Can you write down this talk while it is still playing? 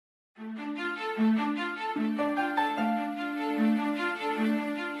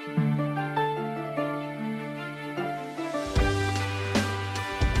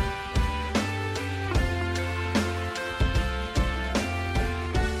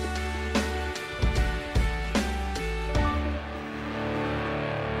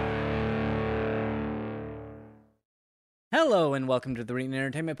Hello and welcome to the Reading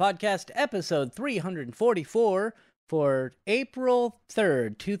Entertainment Podcast, episode 344 for April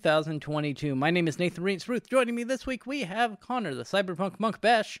 3rd, 2022. My name is Nathan Reitz Ruth. Joining me this week, we have Connor, the Cyberpunk Monk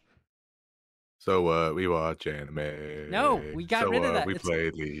Bash. So, we watch anime. No, we got rid of that. We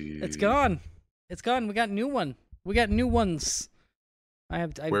play League. It's gone. It's gone. We got new one. We got new ones.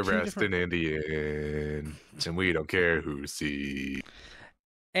 We're resting Indian, and we don't care who sees.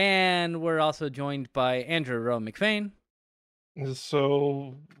 And we're also joined by Andrew Rowe McFain.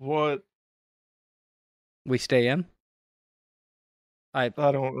 So what? We stay in. I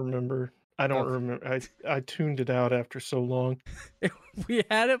don't remember. Remember. I tuned it out after so long. We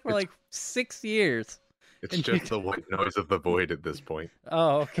had it for like 6 years. It's just the white noise of the void at this point.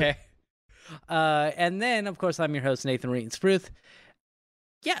 Oh, okay. And then, of course, I'm your host, Nathan Reitz Ruth.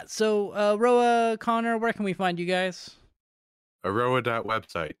 Yeah, so Roa, Connor, where can we find you guys?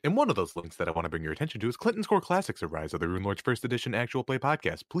 Aroa.website. And one of those links that I want to bring your attention to is Clinton's Core Classics, A Rise of the Rune Lords First Edition Actual Play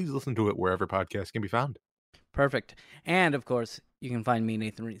Podcast. Please listen to it wherever podcasts can be found. Perfect. And, of course, you can find me,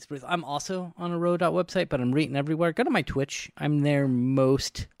 Nathan Reitz Ruth. I'm also on Aroa.website, but I'm reading everywhere. Go to my Twitch. I'm there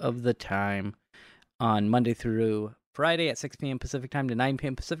most of the time on Monday through Friday at 6 p.m. Pacific Time to 9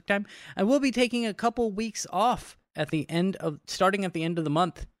 p.m. Pacific Time. I will be taking a couple weeks off starting at the end of the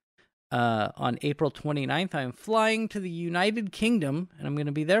month. On April 29th, I'm flying to the United Kingdom, and I'm going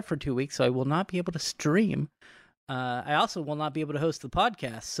to be there for 2 weeks, so I will not be able to stream. I also will not be able to host the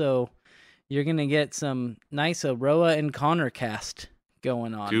podcast, so you're going to get some nice Aroa and Connor cast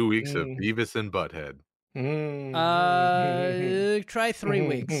going on. 2 weeks of Beavis and Butthead. Try 3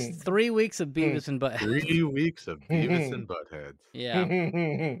 weeks. 3 weeks of Beavis and Butthead. 3 weeks of Beavis and Butthead. Yeah.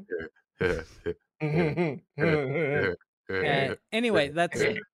 Anyway, that's...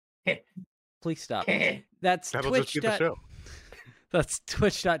 Please stop. That's That's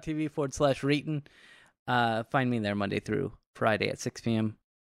twitch.tv/Reeton. Find me there Monday through Friday at 6 p.m.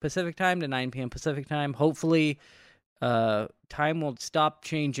 Pacific Time to 9 p.m. Pacific Time. Hopefully, time will stop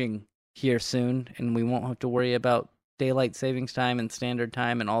changing here soon, and we won't have to worry about daylight savings time and standard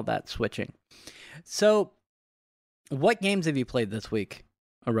time and all that switching. So, what games have you played this week,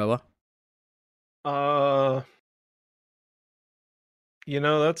 Aroa?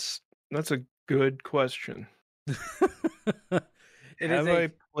 That's a good question. Have I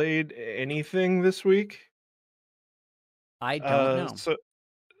played anything this week? I don't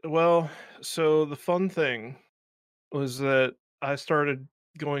know. So the fun thing was that I started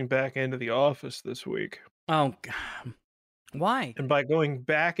going back into the office this week. Oh, God. Why? And by going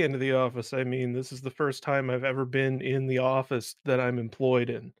back into the office, I mean this is the first time I've ever been in the office that I'm employed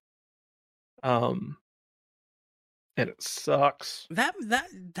in. And it sucks. That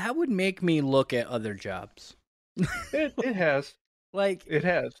would make me look at other jobs. It has. Like it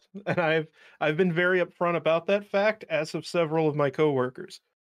has. And I've been very upfront about that fact, as have several of my coworkers.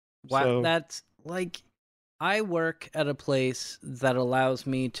 Wow, so, that's like, I work at a place that allows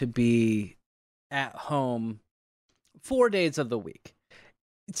me to be at home 4 days of the week.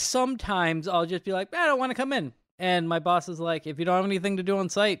 Sometimes I'll just be like, I don't want to come in. And my boss is like, if you don't have anything to do on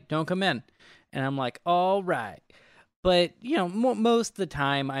site, don't come in. And I'm like, all right. But, most of the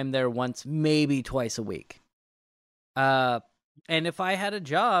time I'm there once, maybe twice a week. And if I had a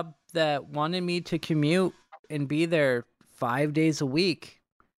job that wanted me to commute and be there 5 days a week,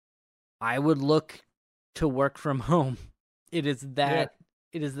 I would look to work from home. It is that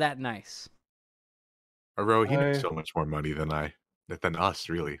nice. Aroa, he makes so much more money than us,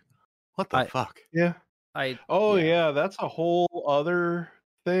 really. What the fuck? Yeah. Yeah, that's a whole other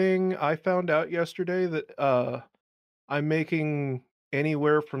thing. I found out yesterday that I'm making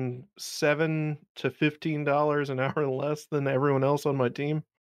anywhere from $7 to $15 an hour less than everyone else on my team.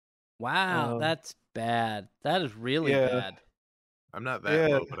 Wow, that's bad. That is really bad. I'm not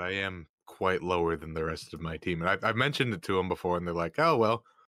that low, but I am quite lower than the rest of my team. And I've mentioned it to them before, and they're like, oh, well,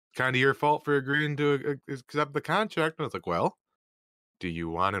 kind of your fault for agreeing to accept the contract. And I was like, well, do you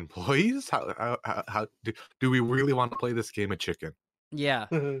want employees? How do we really want to play this game of chicken? Yeah.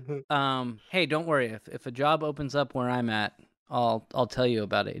 Hey, don't worry. If a job opens up where I'm at, I'll tell you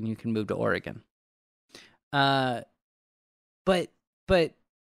about it, and you can move to Oregon. But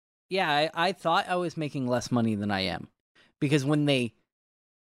yeah, I thought I was making less money than I am, because when they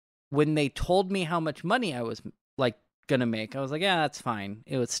told me how much money I was like gonna make, I was like, yeah, that's fine.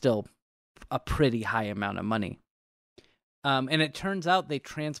 It was still a pretty high amount of money. And it turns out they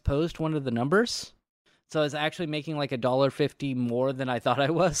transposed one of the numbers. So I was actually making like $1.50 more than I thought I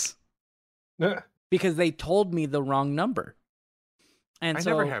was. Because they told me the wrong number. And I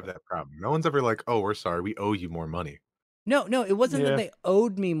never have that problem. No one's ever like, oh, we're sorry, we owe you more money. No, it wasn't that they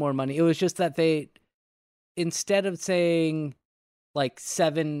owed me more money. It was just that they instead of saying like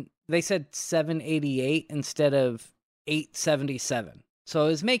they said 788 instead of 877. So I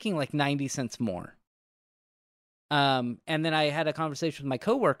was making like 90 cents more. And then I had a conversation with my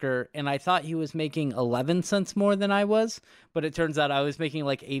coworker, and I thought he was making 11 cents more than I was, but it turns out I was making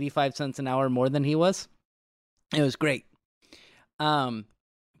like 85 cents an hour more than he was. It was great.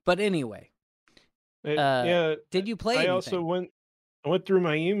 But anyway, yeah. did you play I anything? also went through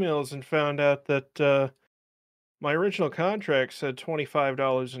my emails and found out that my original contract said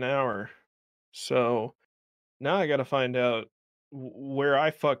 $25 an hour. So now I got to find out where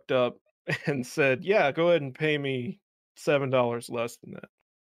I fucked up and said, yeah, go ahead and pay me $7 less than that.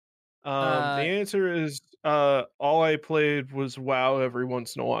 The answer is all I played was WoW every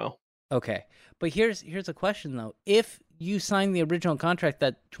once in a while. Okay. But here's a question though. If you signed the original contract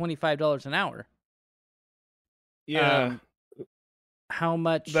at $25 an hour, Yeah. How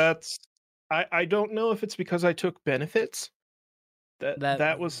much? That's I don't know if it's because I took benefits.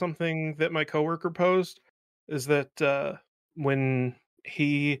 That was something that my coworker posed, is that when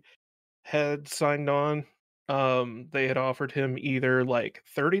he had signed on, they had offered him either like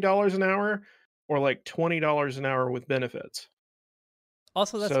 $30 an hour or like $20 an hour with benefits.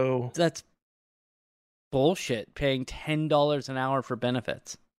 Also, that's bullshit, paying $10 an hour for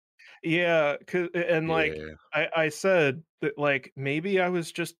benefits. Yeah, like I said that, like, maybe I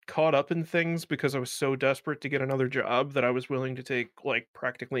was just caught up in things because I was so desperate to get another job that I was willing to take like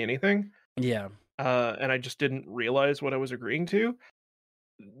practically anything. Yeah. And I just didn't realize what I was agreeing to.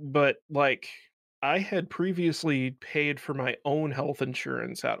 But like, I had previously paid for my own health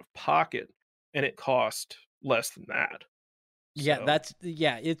insurance out of pocket, and it cost less than that. Yeah, So,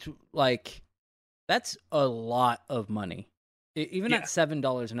 it's like that's a lot of money. Even at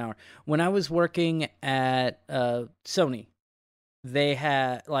 $7 an hour. When I was working at Sony, they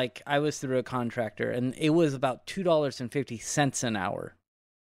had like I was through a contractor, and it was about $2.50 an hour.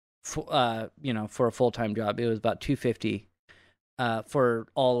 For for a full-time job, it was about $2.50 for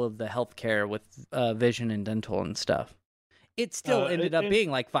all of the healthcare with vision and dental and stuff. It still ended up being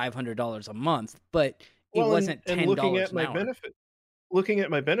like $500 a month, but it wasn't $10 an hour. Looking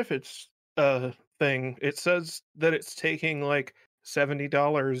at my benefits thing, it says that it's taking like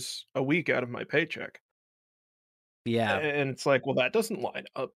 $70 a week out of my paycheck. Yeah. And it's like, well, that doesn't line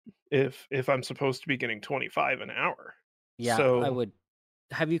up if I'm supposed to be getting 25 an hour. Yeah, so I would.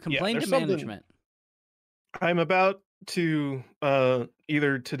 Have you complained to management? I'm about to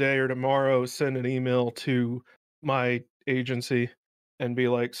either today or tomorrow send an email to my agency and be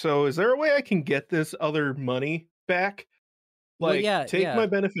like, so is there a way I can get this other money back? Like, take my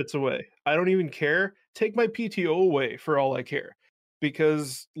benefits away. I don't even care. Take my PTO away for all I care.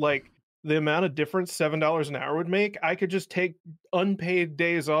 Because like the amount of difference $7 an hour would make, I could just take unpaid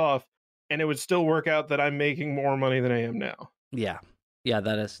days off and it would still work out that I'm making more money than I am now. Yeah. Yeah,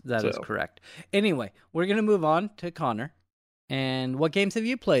 that is correct. Anyway, we're going to move on to Connor. And what games have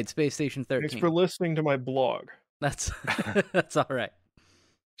you played, Space Station 13? Thanks for listening to my blog. That's that's all right.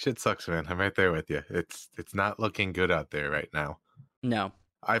 Shit sucks, man. I'm right there with you. It's not looking good out there right now. No.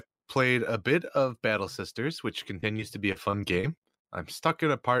 I've played a bit of Battle Sisters, which continues to be a fun game. I'm stuck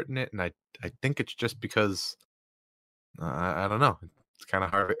in a part in it, and I think it's just because I don't know. It's kind of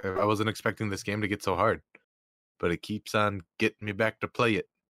hard. I wasn't expecting this game to get so hard, but it keeps on getting me back to play it.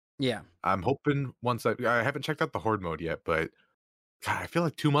 Yeah. I'm hoping once I haven't checked out the Horde mode yet, but God, I feel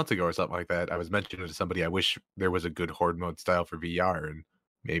like 2 months ago or something like that, I was mentioning to somebody I wish there was a good Horde mode style for VR, and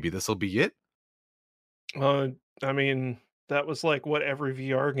maybe this will be it. I mean, that was like what every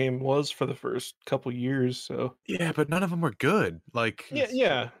VR game was for the first couple years. So yeah, but none of them were good. Like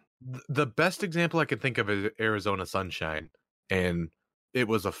yeah. The best example I could think of is Arizona Sunshine, and it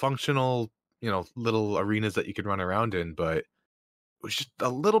was a functional, little arenas that you could run around in, but it was just a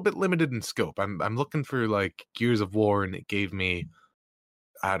little bit limited in scope. I'm looking for like Gears of War, and it gave me,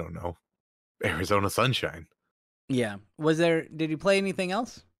 I don't know, Arizona Sunshine. Yeah. Did you play anything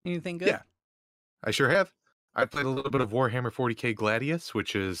else? Anything good? Yeah, I sure have. I played a little bit of Warhammer 40k Gladius,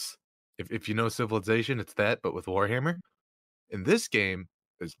 which is, if you know Civilization, it's that, but with Warhammer. And this game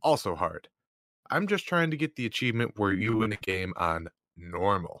is also hard. I'm just trying to get the achievement where you win a game on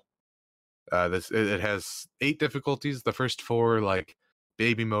normal. It has 8 difficulties. The first 4, like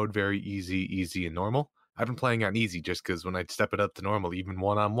baby mode, very easy, and normal. I've been playing on easy just because when I step it up to normal, even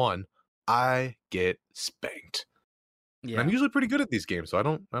 1-on-1, I get spanked. Yeah. And I'm usually pretty good at these games, so I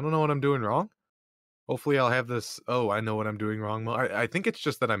don't know what I'm doing wrong. Hopefully I'll have this, I know what I'm doing wrong. I think it's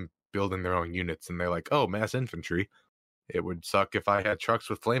just that I'm building their own units, and they're like, oh, mass infantry. It would suck if I had trucks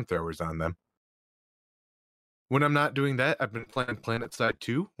with flamethrowers on them. When I'm not doing that, I've been playing PlanetSide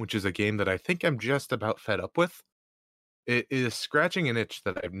 2, which is a game that I think I'm just about fed up with. It is scratching an itch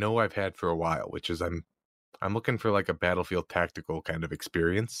that I know I've had for a while, which is I'm looking for like a Battlefield tactical kind of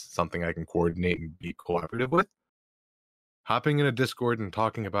experience, something I can coordinate and be cooperative with. Hopping in a Discord and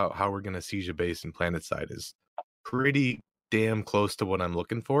talking about how we're going to siege a base in PlanetSide is pretty damn close to what I'm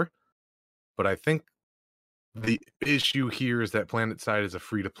looking for. But I think the issue here is that PlanetSide is a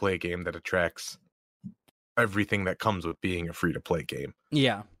free-to-play game that attracts everything that comes with being a free-to-play game.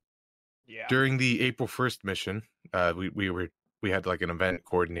 Yeah. During the April 1st mission, we had like an event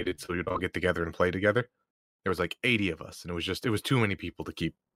coordinated so we'd all get together and play together. There was like 80 of us, and it was too many people to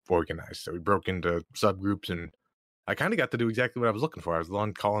keep organized. So we broke into subgroups, and I kind of got to do exactly what I was looking for. I was the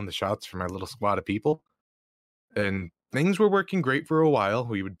one calling the shots for my little squad of people, and things were working great for a while.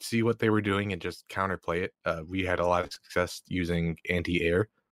 We would see what they were doing and just counterplay it. We had a lot of success using anti-air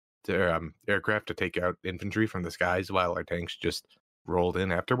aircraft to take out infantry from the skies while our tanks just rolled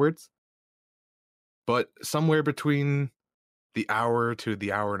in afterwards. But somewhere between the hour to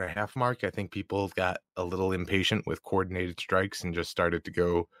the hour and a half mark, I think people got a little impatient with coordinated strikes and just started to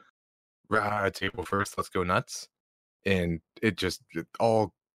go, it's April 1st, let's go nuts. And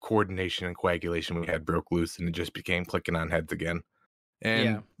all coordination and coagulation we had broke loose, and it just became clicking on heads again.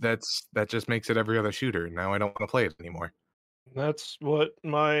 And that just makes it every other shooter. Now I don't want to play it anymore. That's what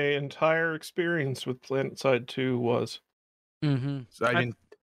my entire experience with PlanetSide 2 was. Mm-hmm. So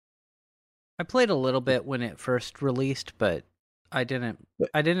I played a little bit when it first released, but I didn't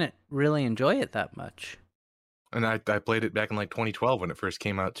really enjoy it that much. And I played it back in like 2012 when it first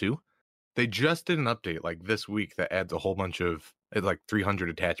came out too. They just did an update like this week that adds a whole bunch of like 300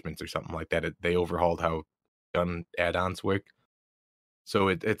 attachments or something like that. They overhauled how gun add-ons work. So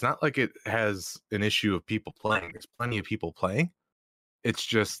it's not like it has an issue of people playing. There's plenty of people playing. It's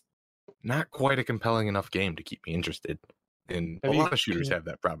just not quite a compelling enough game to keep me interested. And a lot of shooters have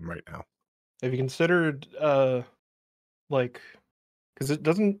that problem right now. Have you considered because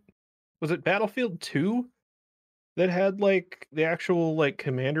was it Battlefield 2 that had like the actual like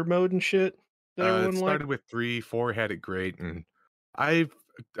commander mode and shit that everyone it started with 3, 4 had it great, and I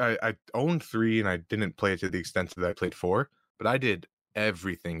owned 3 and I didn't play it to the extent that I played 4, but I did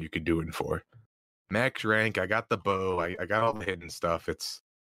everything you could do in 4. Max rank, I got the bow, I got all the hidden stuff.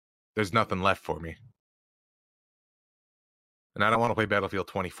 There's nothing left for me. And I don't want to play Battlefield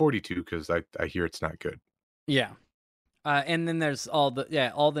 2042 because I hear it's not good. Yeah. And then there's all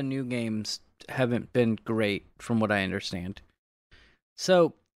the new games haven't been great from what I understand.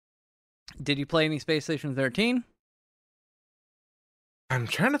 So, did you play any Space Station 13? I'm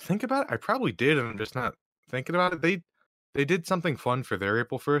trying to think about it. I probably did, and I'm just not thinking about it. They did something fun for their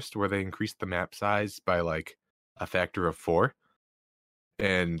April 1st where they increased the map size by like a factor of 4.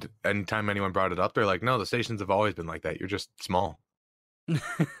 And anytime anyone brought it up, they're like, no, the stations have always been like that. You're just small.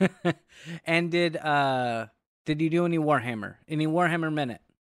 And did you do any Warhammer? Any Warhammer Minute?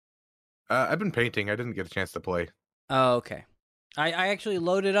 I've been painting. I didn't get a chance to play. Oh, okay. I actually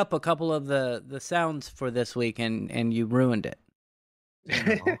loaded up a couple of the sounds for this week, and you ruined it.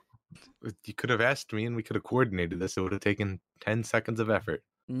 You could have asked me, and we could have coordinated this. It would have taken 10 seconds of effort.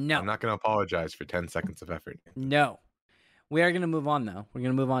 No. I'm not going to apologize for 10 seconds of effort. No. We are going to move on, though. We're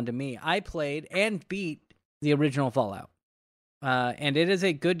going to move on to me. I played and beat the original Fallout. And it is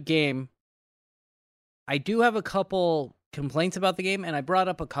a good game. I do have a couple complaints about the game, and I brought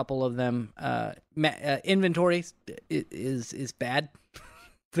up a couple of them. Inventory is bad.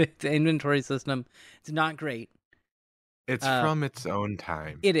 The inventory system is not great. It's from its own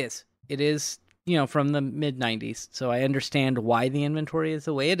time. It is. It is, from the mid-90s. So I understand why the inventory is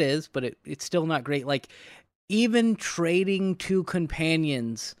the way it is, but it's still not great. Like, even trading to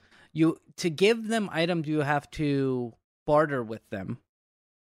companions, to give them items, you have to barter with them,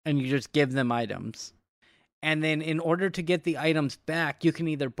 and you just give them items. And then in order to get the items back, you can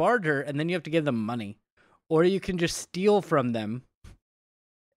either barter, and then you have to give them money, or you can just steal from them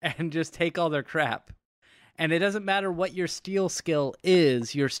and just take all their crap. And it doesn't matter what your steal skill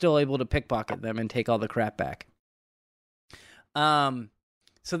is, you're still able to pickpocket them and take all the crap back.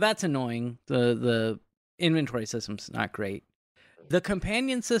 So that's annoying. The inventory system's not great. The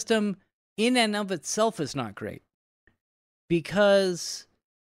companion system in and of itself is not great because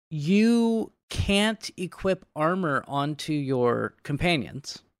you can't equip armor onto your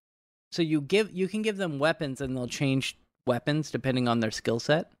companions. So you can give them weapons and they'll change weapons depending on their skill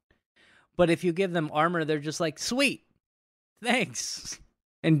set. But if you give them armor, they're just like, sweet, thanks,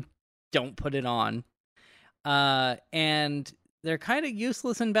 and don't put it on. And they're kind of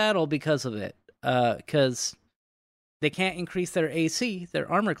useless in battle because of it. Because they can't increase their AC,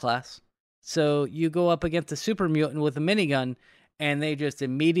 their armor class, So you go up against a super mutant with a minigun, and they just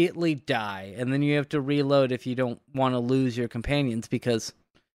immediately die. And then you have to reload if you don't want to lose your companions, because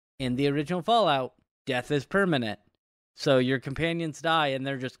in the original Fallout, death is permanent. So your companions die and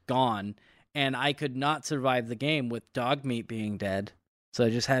they're just gone. And I could not survive the game with Dogmeat being dead. So I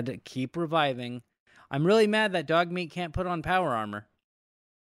just had to keep reviving. I'm really mad that Dogmeat can't put on power armor.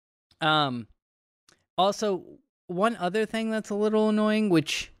 Also, one other thing that's a little annoying,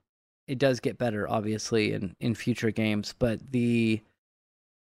 which it does get better, obviously, in future games, but the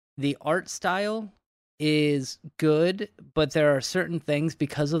art style is good, but there are certain things,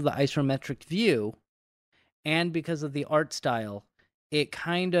 because of the isometric view and because of the art style, it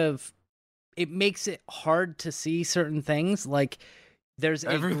makes it hard to see certain things. Like, there's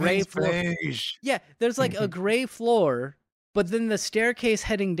a gray floor. Yeah, there's like a gray floor, but then the staircase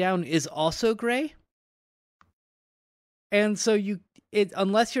heading down is also gray. And so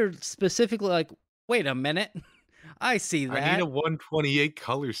unless you're specifically like, wait a minute, I see that. I need a 128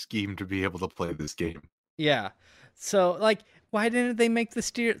 color scheme to be able to play this game. Yeah. So, like, why didn't they make the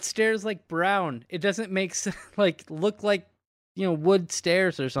stairs like brown? It doesn't make look like, wood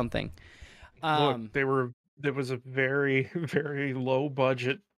stairs or something. Look, there was a very, very low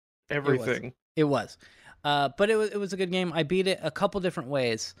budget everything. It was. But it was a good game. I beat it a couple different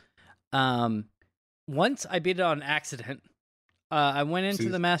ways. Once I beat it on accident. I went into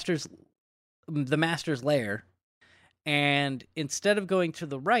the master's lair, and instead of going to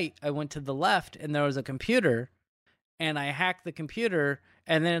the right, I went to the left, and there was a computer, and I hacked the computer,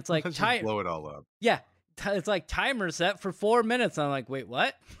 and then it's like blow it all up. Yeah, it's like timer set for 4 minutes. I'm like, wait,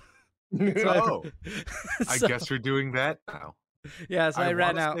 what? I guess we're doing that now. Yeah, so I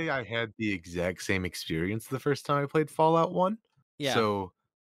ran out. I had the exact same experience the first time I played Fallout 1. Yeah. So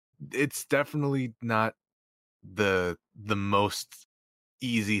it's definitely not the most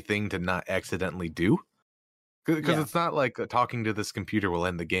easy thing to not accidentally do. Because it's not like talking to this computer will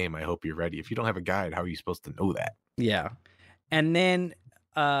end the game. I hope you're ready. If you don't have a guide, how are you supposed to know that? Yeah. And then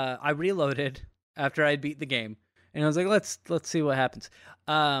I reloaded after I beat the game. And I was like, let's see what happens.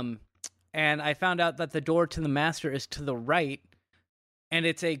 And I found out that the door to the master is to the right. And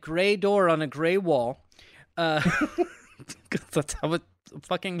it's a gray door on a gray wall. That's how it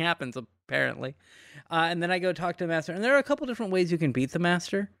fucking happens, apparently. And then I go talk to the master. And there are a couple different ways you can beat the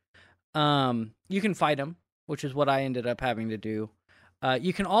master. You can fight him, which is what I ended up having to do.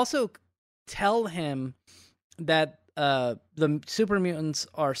 You can also tell him that the super mutants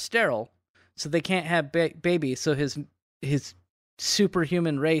are sterile, so they can't have babies. So his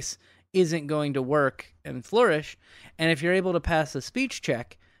superhuman race isn't going to work and flourish. And if you're able to pass a speech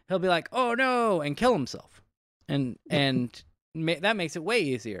check, he'll be like, "Oh no," and kill himself. And that makes it way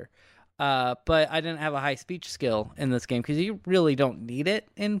easier. But I didn't have a high speech skill in this game because you really don't need it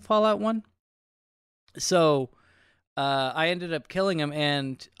in Fallout 1. So I ended up killing him,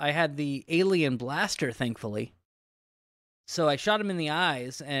 and I had the alien blaster, thankfully. So I shot him in the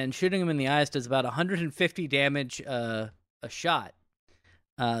eyes, and shooting him in the eyes does about 150 damage a shot.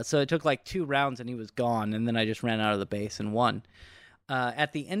 So it took like 2 rounds, and he was gone, and then I just ran out of the base and won.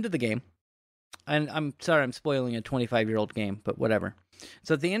 At the end of the game, and I'm sorry I'm spoiling a 25-year-old game, but whatever.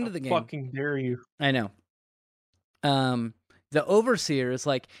 So at the end of the game... Fucking dare you. I know. The overseer is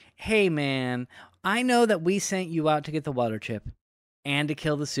like, "Hey, man, I know that we sent you out to get the water chip and to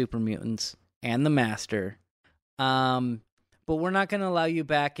kill the super mutants and the master. But we're not going to allow you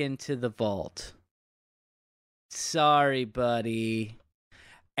back into the vault. Sorry, buddy."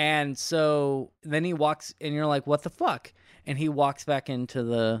 And so then he walks, and you're like, "What the fuck?" And he walks back into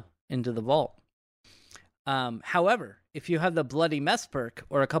the vault. However, if you have the bloody mess perk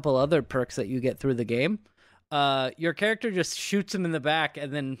or a couple other perks that you get through the game, your character just shoots him in the back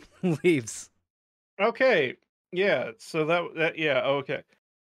and then leaves. Okay. Yeah. So that yeah. Okay.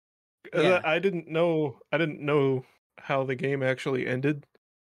 Yeah. I didn't know how the game actually ended,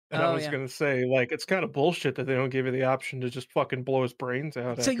 and I was gonna say, like, it's kind of bullshit that they don't give you the option to just fucking blow his brains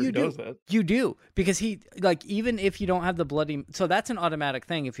out after he does that. You do, because he, like, even if you don't have the bloody, so that's an automatic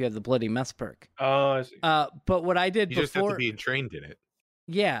thing if you have the bloody mess perk. Oh, I see. But what I did you before, just have to be trained in it.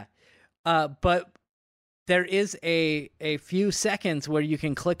 Yeah. But there is a few seconds where you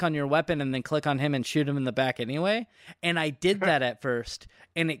can click on your weapon and then click on him and shoot him in the back anyway. And I did that at first,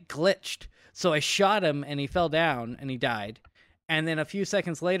 and it glitched. So I shot him, and he fell down, and he died. And then a few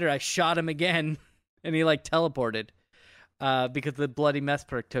seconds later, I shot him again, and he, like, teleported because the bloody mess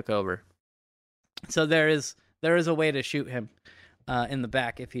perk took over. So there is a way to shoot him in the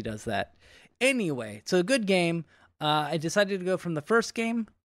back if he does that. Anyway, it's a good game. I decided to go from the first game.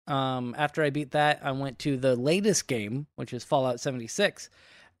 After I beat that, I went to the latest game, which is Fallout 76.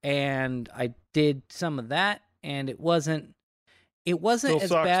 and I did some of that, and it wasn't Still as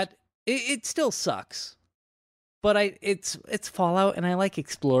sucks. bad. It still sucks, but it's Fallout, and I like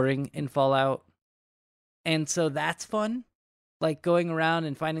exploring in Fallout, and so that's fun, like going around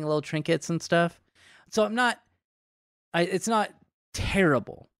and finding little trinkets and stuff. So it's not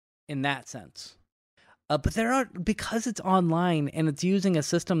terrible in that sense. But because it's online and it's using a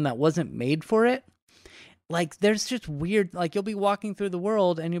system that wasn't made for it, like there's just weird, like you'll be walking through the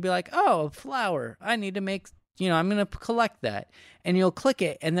world and you'll be like, oh, a flower. I need to make, I'm going to collect that. And you'll click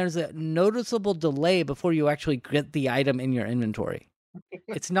it and there's a noticeable delay before you actually get the item in your inventory.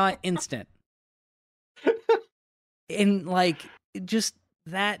 It's not instant. And like,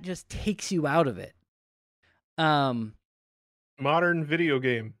 that just takes you out of it. Modern video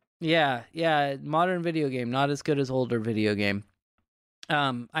game. Yeah, modern video game, not as good as older video game.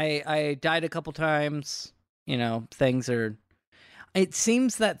 I died a couple times. It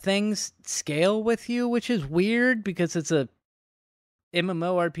seems that things scale with you, which is weird because it's a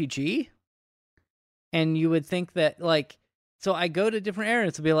MMORPG. And you would think that, like, so I go to different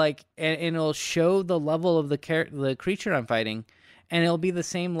areas to be like, and it'll show the level of the creature I'm fighting, and it'll be the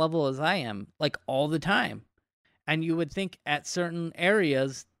same level as I am, like, all the time. And you would think at certain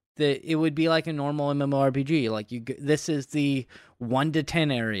areas that it would be like a normal MMORPG. Like, this is the 1 to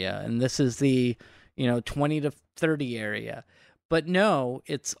 10 area, and this is the 20 to 30 area. But no,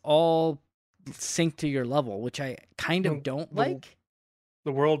 it's all synced to your level, which I kind of don't like.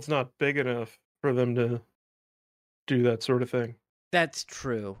 The world's not big enough for them to do that sort of thing. That's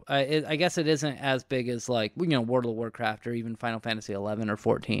true. I guess it isn't as big as like World of Warcraft or even Final Fantasy 11 or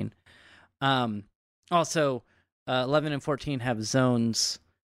 14. Also, 11 and 14 have zones,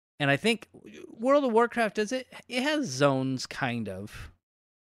 and I think World of Warcraft it has zones kind of.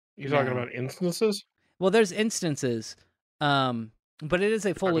 You're talking about instances? Well, there's instances, but it is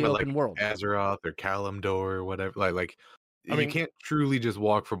a fully open like world. Azeroth or Kalimdor or whatever. You can't truly just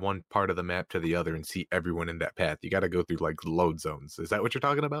walk from one part of the map to the other and see everyone in that path. You got to go through like load zones. Is that what you're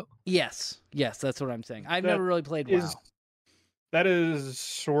talking about? Yes, that's what I'm saying. I've never really played WoW. That is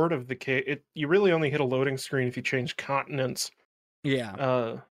sort of the case. You really only hit a loading screen if you change continents.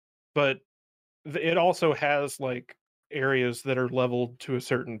 Yeah. But it also has like areas that are leveled to a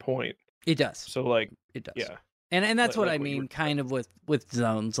certain point. It does. So like it does. Yeah. And that's what I mean kind of with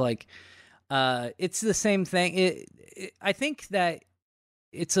zones. Like it's the same thing. I think that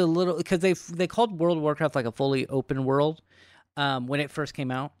it's a little because they called World of Warcraft like a fully open world when it first came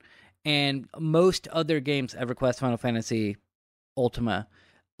out. And most other games, EverQuest, Final Fantasy, Ultima,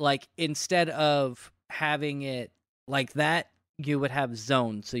 like instead of having it like that, you would have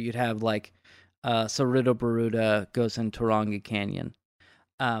zones. So you'd have like Cerrito Baruda goes in Taronga Canyon.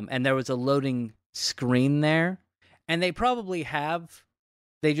 And there was a loading screen there. And they probably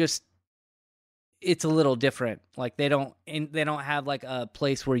it's a little different. Like they don't have like a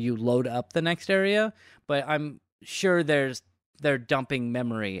place where you load up the next area, but I'm sure they're dumping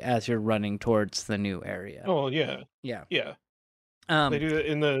memory as you're running towards the new area. Oh yeah. They do it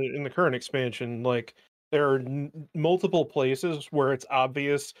in the current expansion. Like there are multiple places where it's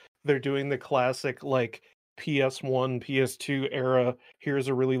obvious they're doing the classic like PS1, PS2 era. Here's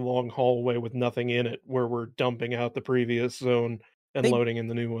a really long hallway with nothing in it, where we're dumping out the previous zone and loading in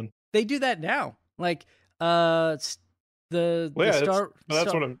the new one. They do that now. Like that's what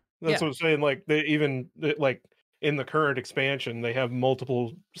I'm saying. Like they even like in the current expansion, they have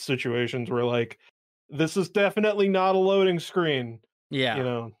multiple situations where like this is definitely not a loading screen.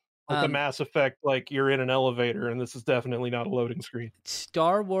 Yeah. Like the Mass Effect, like you're in an elevator and this is definitely not a loading screen.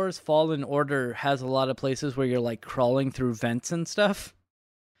 Star Wars Fallen Order has a lot of places where you're like crawling through vents and stuff.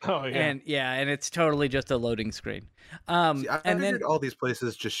 Oh yeah. And it's totally just a loading screen. I figured all these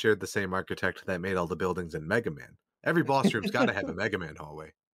places just shared the same architect that made all the buildings in Mega Man. Every boss room's got to have a Mega Man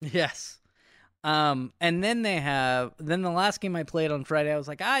hallway. Yes. And then the last game I played on Friday, I was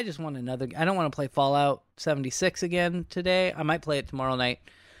like, I just want another. I don't want to play Fallout 76 again today. I might play it tomorrow night.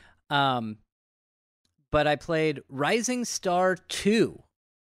 But I played Rising Star 2.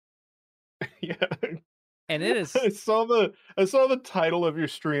 Yeah. And it is I saw the title of your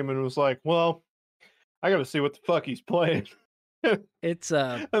stream and was like, well, I gotta see what the fuck he's playing. It's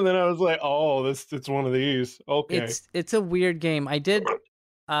and then I was like, oh, it's one of these. Okay. It's a weird game. I did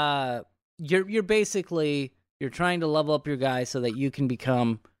you're basically trying to level up your guy so that you can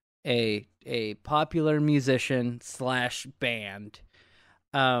become a popular musician / band.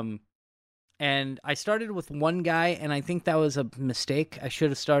 And I started with one guy, and I think that was a mistake. I should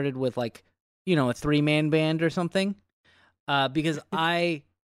have started with like, a 3-man band or something. Because I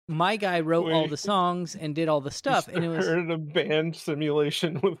my guy wrote all the songs and did all the stuff, and it was a band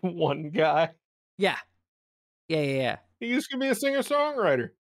simulation with one guy. Yeah. He used to be a singer-songwriter.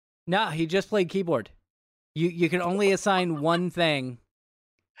 No, he just played keyboard. You can only assign one thing.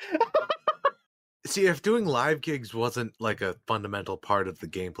 See, if doing live gigs wasn't like a fundamental part of the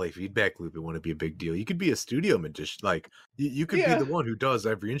gameplay feedback loop, it wouldn't be a big deal. You could be a studio magician, like you could be the one who does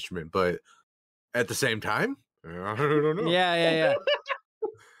every instrument, but at the same time, I don't know. Yeah.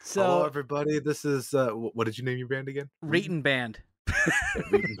 So, hello, everybody. This is what did you name your band again? Reeton Band.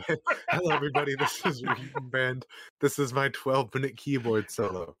 Reeton Band. Hello, everybody. This is Reeton Band. This is my 12-minute keyboard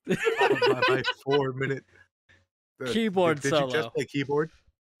solo, followed by my 4-minute keyboard solo. Did you just play keyboard?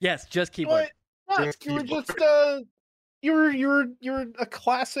 Yes, just keyboard. What? You were just you're a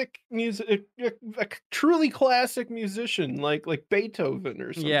classic music, a truly classic musician, like Beethoven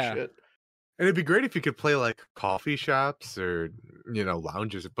or some shit. And it'd be great if you could play like coffee shops or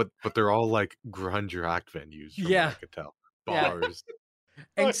lounges, but they're all like grunge rock venues. From what I could tell, bars.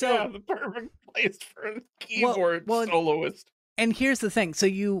 And the perfect place for a keyboard soloist. And here's the thing: so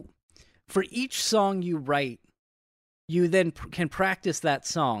for each song you write, you then can practice that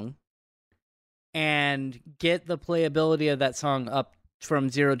song and get the playability of that song up from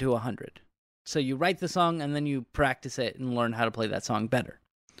 0 to 100. So you write the song and then you practice it and learn how to play that song better.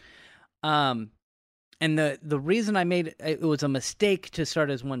 And the reason I made it was a mistake to start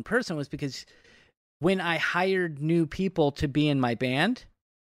as one person was because when I hired new people to be in my band,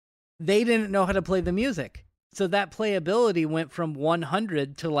 they didn't know how to play the music. So that playability went from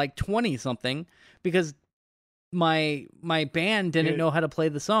 100 to like 20 something because my band didn't know how to play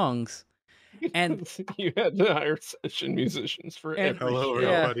the songs. And you had to hire session musicians for every hello,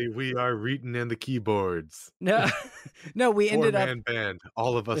 everybody. We are Reeton and the keyboards. No, we ended up four-man band.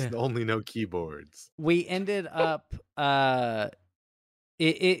 All of us only know keyboards. We ended up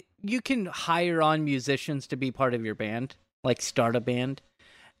you can hire on musicians to be part of your band, like start a band,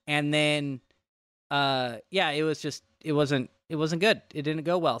 and then it wasn't good. It didn't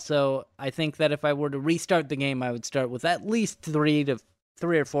go well. So I think that if I were to restart the game, I would start with at least 3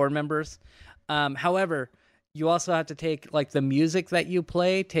 or 4 members. However, you also have to take like the music that you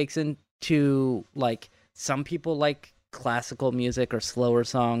play takes into like some people like classical music or slower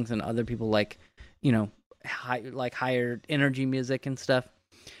songs, and other people like higher energy music and stuff.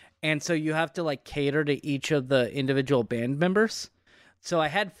 And so you have to like cater to each of the individual band members. So I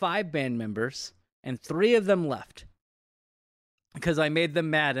had 5 band members, and 3 of them left because I made them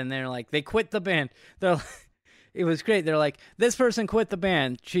mad, and they're like, they quit the band. They're like, it was great. They're like, this person quit the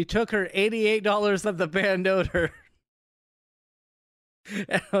band. She took her $88 that the band owed her.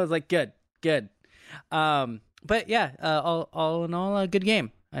 And I was like, good. But yeah, all in all, a good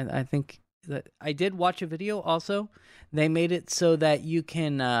game. I think that I did watch a video also. They made it so that you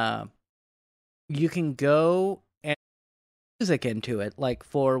can go and music into it, like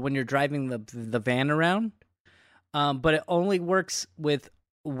for when you're driving the van around. But it only works with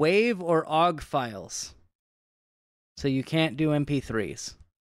WAV or OGG files. So you can't do MP3s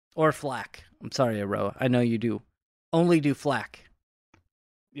or FLAC. I'm sorry, Aroa. I know you do. Only do FLAC.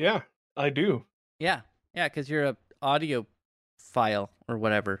 Yeah, I do. Yeah, because you're a audio file or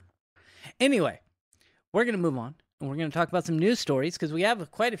whatever. Anyway, we're going to move on, and we're going to talk about some news stories, because we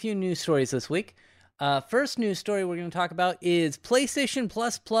have quite a few news stories this week. First news story we're going to talk about is PlayStation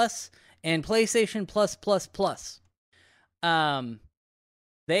Plus Plus and PlayStation Plus Plus Plus.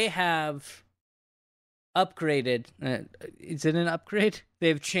 They have upgraded. Is it an upgrade?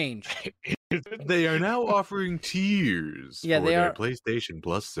 They've changed. They are now offering tiers for their PlayStation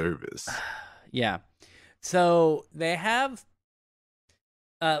Plus service. Yeah. So they have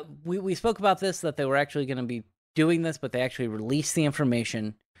we spoke about this, that they were actually going to be doing this, but they actually released the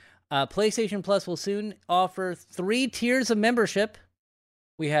information. PlayStation Plus will soon offer 3 tiers of membership.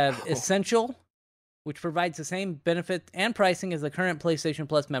 We have Essential, which provides the same benefit and pricing as the current PlayStation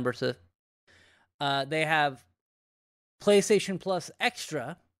Plus membership. They have PlayStation Plus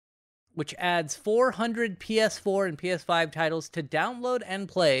Extra, which adds 400 PS4 and PS5 titles to download and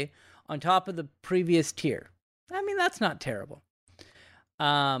play on top of the previous tier. I mean, that's not terrible.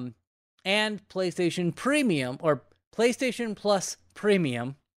 And PlayStation Premium, or PlayStation Plus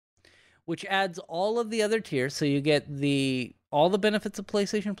Premium, which adds all of the other tiers. So you get all the benefits of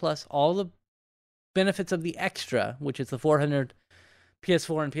PlayStation Plus, all the benefits of the Extra, which is the 400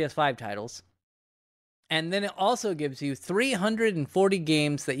 PS4 and PS5 titles. And then it also gives you 340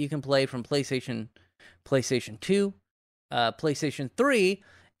 games that you can play from PlayStation 2, PlayStation 3,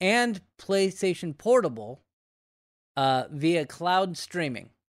 and PlayStation Portable via cloud streaming.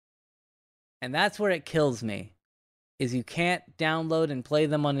 And that's where it kills me, is you can't download and play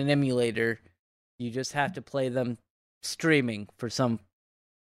them on an emulator. You just have to play them streaming for some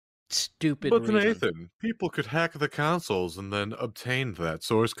stupid But reason. Nathan, people could hack the consoles and then obtain that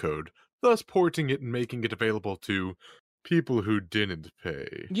source code, thus porting it and making it available to people who didn't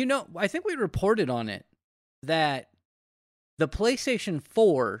pay. You know, I think we reported on it that the PlayStation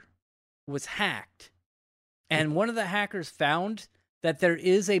 4 was hacked, and one of the hackers found that there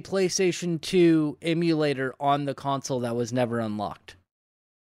is a PlayStation 2 emulator on the console that was never unlocked.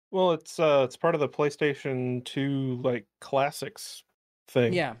 Well, it's part of the PlayStation 2 like classics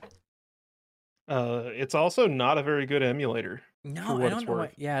thing. Yeah. It's also not a very good emulator. No, I don't know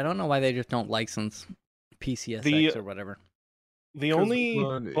why. Yeah, I don't know why they just don't license PCSX or whatever. The only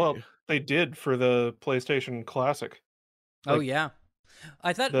well, they did for the PlayStation Classic. Oh yeah,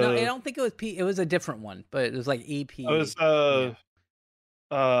 I thought no, I don't think it was It was a different one, but it was like EP. It was no,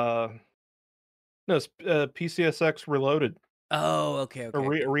 it's PCSX Reloaded. Oh, okay. Or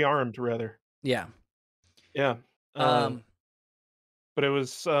rearmed rather. Yeah. Yeah. But it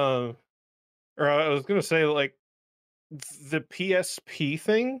was or I was gonna say like the PSP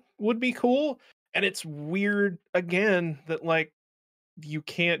thing would be cool, and it's weird again that like you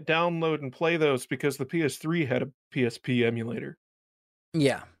can't download and play those because the PS3 had a PSP emulator.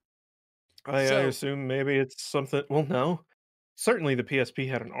 Yeah. I assume maybe it's something. Well, no. Certainly the PSP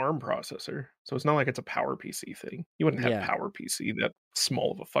had an ARM processor, so it's not like it's a Power PC thing. You wouldn't have Power PC that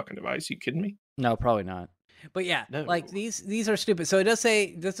small of a fucking device. You kidding me? No, probably not. But yeah, like these are stupid. So it does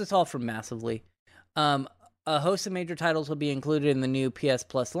say this is all from Massively. A host of major titles will be included in the new PS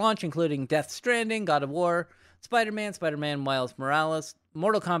Plus launch, including Death Stranding, God of War, Spider-Man, Spider-Man Miles Morales,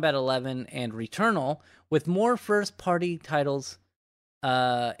 Mortal Kombat 11, and Returnal, with more first-party titles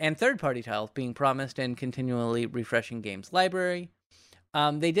and third-party titles being promised and continually refreshing games library.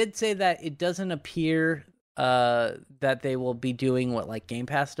 They did say that it doesn't appear that they will be doing what like Game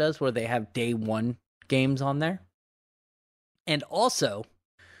Pass does, where they have day one games on there. And also,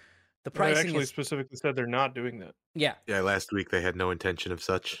 the pricing actually specifically said they're not doing that. Yeah. Yeah, last week they had no intention of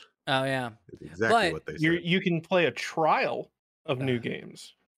such. Oh, yeah. That's exactly what they said. You can play a trial of new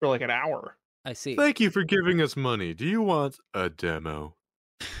games for like an hour. I see. Thank you for giving us money. Do you want a demo?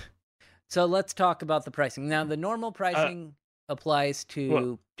 So let's talk about the pricing. Now, the normal pricing applies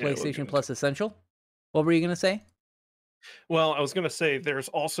to PlayStation Plus Essential. What were you going to say? Well, I was going to say there's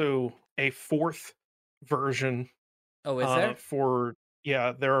also a fourth version. Oh, is there?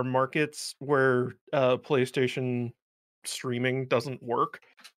 There are markets where PlayStation streaming doesn't work,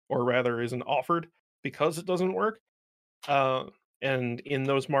 or rather isn't offered because it doesn't work. And in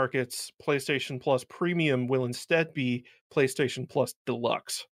those markets, PlayStation Plus Premium will instead be PlayStation Plus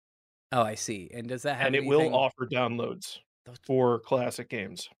Deluxe. Oh, I see. And does that have And it will offer downloads for classic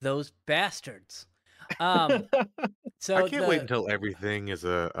games. Those bastards. So I can't wait until everything is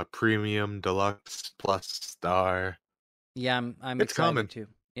a Premium Deluxe Plus Star. Yeah, I'm it's excited coming too.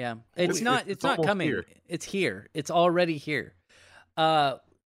 Yeah, it's not coming. Here. It's here. It's already here. And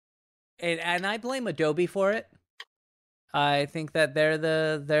I blame Adobe for it. I think that they're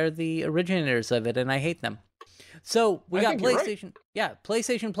the originators of it, and I hate them. So we got PlayStation. Yeah,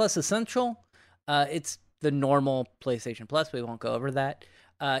 PlayStation Plus Essential. It's the normal PlayStation Plus. We won't go over that.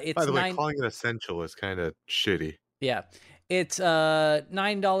 It's by the way, calling it Essential is kind of shitty. Yeah, it's $10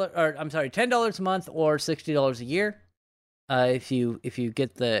 a month or $60 a year. If you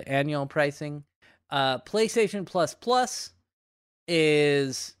get the annual pricing, PlayStation Plus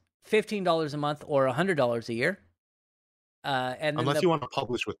is $15 a month or $100 a year. And unless you want to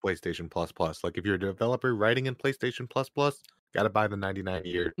publish with PlayStation Plus, like if you're a developer writing in PlayStation Plus, got to buy the $99 a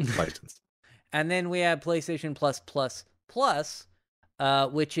year license. And then we have PlayStation Plus,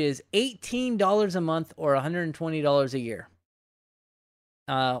 which is $18 a month or $120 a year.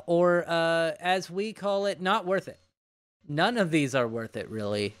 Or as we call it, not worth it. None of these are worth it,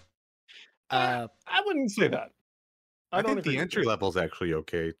 really. I wouldn't say that. I think the entry level is actually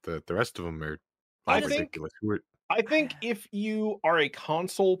okay. The rest of them are ridiculous. I think if you are a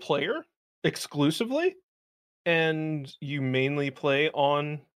console player exclusively and you mainly play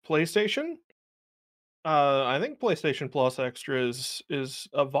on PlayStation, I think PlayStation Plus Extra is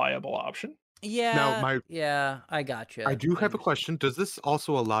a viable option. Yeah. I gotcha. I do have a question. Does this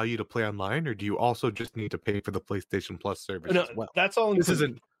also allow you to play online, or do you also just need to pay for the PlayStation Plus service as well? That's all. This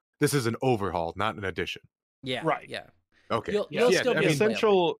is an overhaul, not an addition. Yeah. Right. Yeah. Okay. You'll still be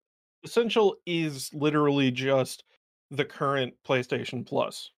Essential is literally just the current PlayStation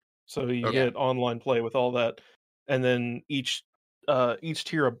Plus. So you get online play with all that, and then each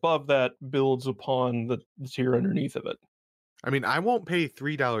tier above that builds upon the tier underneath of it. I mean, I won't pay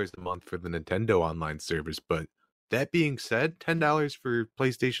 $3 a month for the Nintendo online service, but That being said, $10 for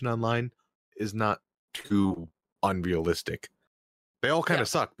PlayStation Online is not too unrealistic. They all kind of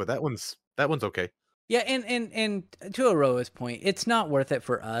suck, but that one's okay. Yeah, and to Aroa's point, it's not worth it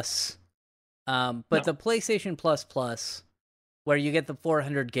for us. But the PlayStation Plus, where you get the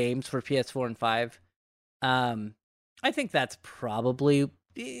 400 games for PS4 and 5, I think that's probably.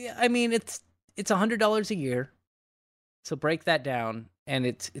 I mean, it's $100 a year, so break that down, and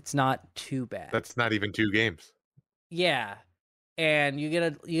it's not too bad. That's not even 2 games. Yeah, and you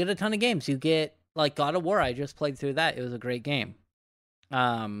get a ton of games. You get like God of War. I just played through that. It was a great game.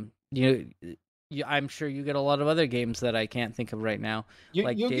 I'm sure you get a lot of other games that I can't think of right now. You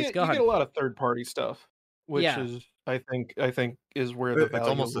get a lot of third-party stuff, which is I think is where the value. It's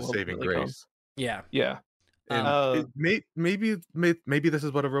almost a saving grace. Yeah. And maybe this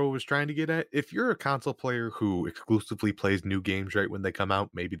is what Aroa was trying to get at. If you're a console player who exclusively plays new games right when they come out,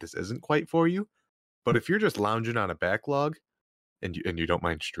 maybe this isn't quite for you. But if you're just lounging on a backlog and you don't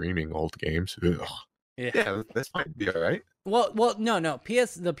mind streaming old games, yeah, that's might be all right. Well, no.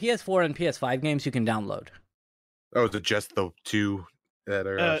 The PS4 and PS5 games you can download. Oh, is it just the 2 that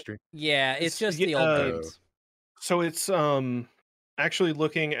are stream? Yeah, it's just the old games. So it's actually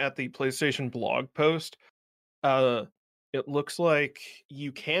looking at the PlayStation blog post. It looks like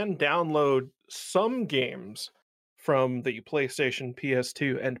you can download some games from the PlayStation,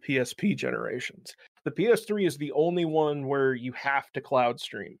 PS2, and PSP generations. The PS3 is the only one where you have to cloud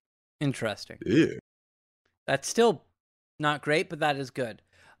stream. Interesting. Yeah. That's still not great, but that is good.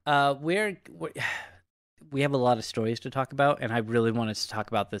 We have a lot of stories to talk about, and I really wanted to talk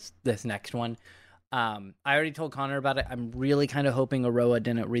about this next one. I already told Connor about it. I'm really kind of hoping Aroa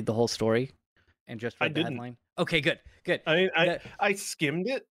didn't read the whole story and just read the headline. Okay, good. I mean, I skimmed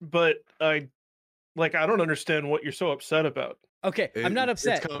it, but I don't understand what you're so upset about. Okay, I'm not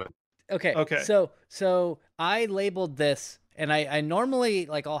upset. It's coming. Okay. So I labeled this, and I normally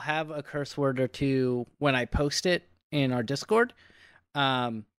I'll have a curse word or two when I post it in our Discord,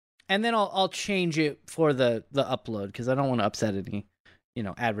 and then I'll change it for the upload because I don't want to upset any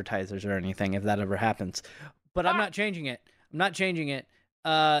advertisers or anything if that ever happens. But I'm not changing it.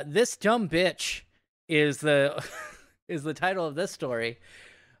 This dumb bitch is the is the title of this story.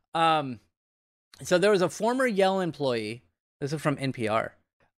 So there was a former Yell employee. This is from NPR.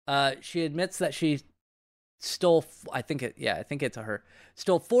 She admits that she stole, I think it's her,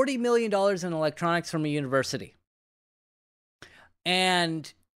 stole $40 million in electronics from a university.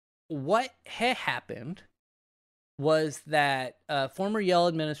 And what had happened was that former Yale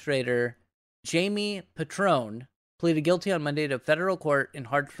administrator Jamie Petrone pleaded guilty on Monday to federal court in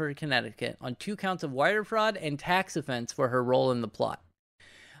Hartford, Connecticut on 2 counts of wire fraud and tax offense for her role in the plot.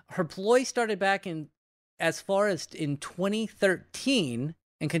 Her ploy started back as far as in 2013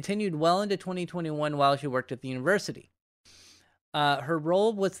 and continued well into 2021 while she worked at the university. Her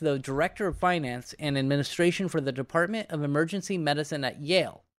role was the director of finance and administration for the Department of Emergency Medicine at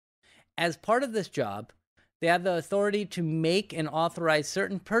Yale. As part of this job, they had the authority to make and authorize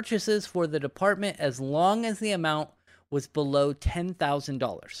certain purchases for the department as long as the amount was below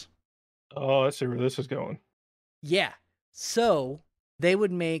 $10,000. Oh, I see where this is going. Yeah. So they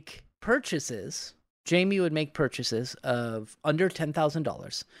would make purchases. Jamie would make purchases of under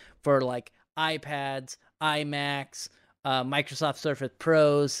 $10,000 for iPads, iMacs, Microsoft Surface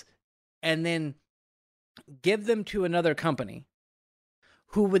Pros, and then give them to another company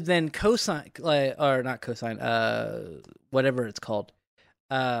who would then co-sign, or not co-sign, whatever it's called,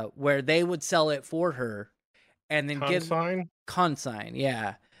 where they would sell it for her, and then consign,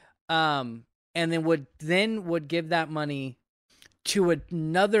 yeah, and then would give that money to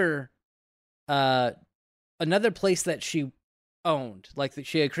another place that she owned,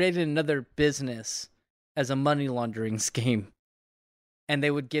 she had created another business as a money laundering scheme, and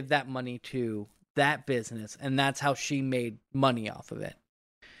they would give that money to that business, and that's how she made money off of it.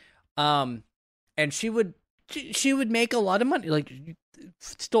 And she would make a lot of money,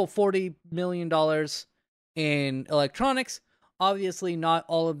 stole $40 million in electronics. Obviously, not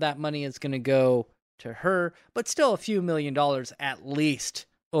all of that money is going to go to her, but still a few $1,000,000 at least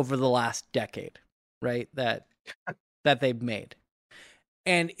over the last decade, right? That they've made.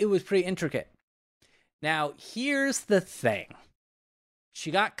 And it was pretty intricate. Now, here's the thing.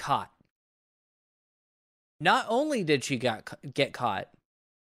 She got caught. Not only did she get caught,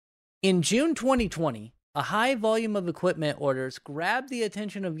 in June 2020, a high volume of equipment orders grabbed the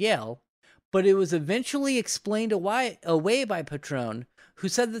attention of Yale, but it was eventually explained away by Petrone, who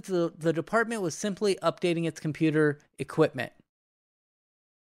said that the department was simply updating its computer equipment.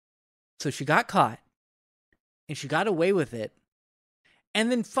 So she got caught, and she got away with it,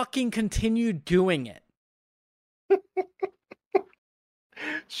 and then fucking continued doing it.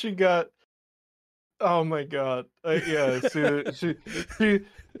 She got. Oh my god! Yeah,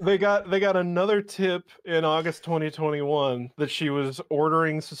 they got another tip in August 2021 that she was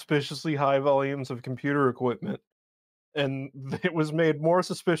ordering suspiciously high volumes of computer equipment, and it was made more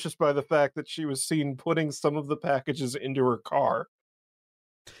suspicious by the fact that she was seen putting some of the packages into her car.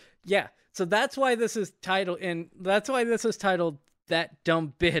 Yeah, so that's why this is titled, and that's why this is titled "That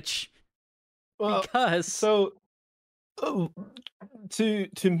Dumb Bitch." Well, Because so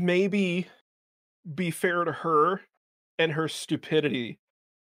to maybe be fair to her and her stupidity,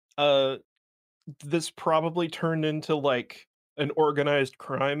 this probably turned into like an organized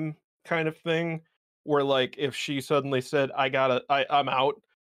crime kind of thing, where like if she suddenly said, I'm out,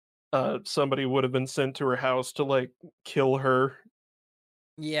 somebody would have been sent to her house to like kill her.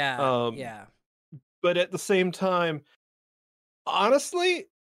 yeah. But at the same time, honestly,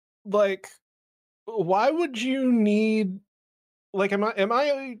 like, why would you need, like, am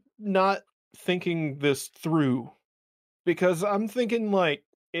I not thinking this through? Because I'm thinking, like,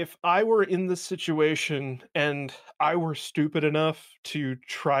 if I were in this situation and I were stupid enough to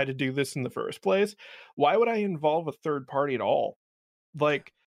try to do this in the first place, why would I involve a third party at all?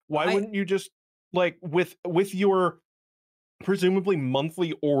 Like, why wouldn't you just, like, with your presumably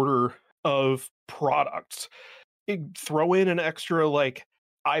monthly order of products, throw in an extra like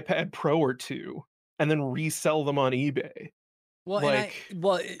iPad Pro or two and then resell them on eBay? Well, Like,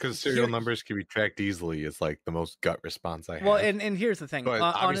 because serial numbers can be tracked easily is like the most gut response I have. Well, and here's the thing. But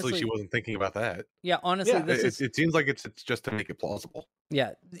obviously, honestly, she wasn't thinking about that. Yeah, honestly, Yeah. It seems like it's just to make it plausible.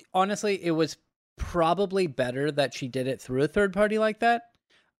 Yeah, honestly, it was probably better that she did it through a third party like that.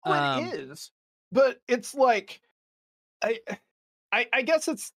 Well, it is, but it's like, I guess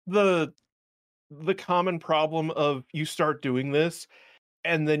it's the common problem of you start doing this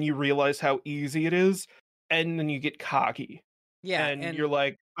and then you realize how easy it is and then you get cocky. Yeah, and you're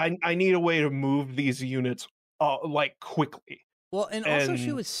like, I need a way to move these units like quickly. Well, and also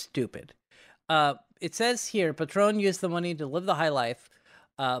she was stupid. It says here, Patron used the money to live the high life,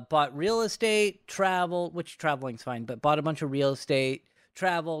 bought real estate, traveled, which traveling's fine, but bought a bunch of real estate,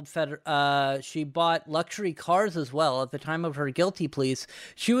 traveled, she bought luxury cars as well. At the time of her guilty pleas,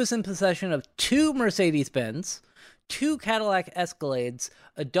 she was in possession of 2 Mercedes-Benz, 2 Cadillac Escalades,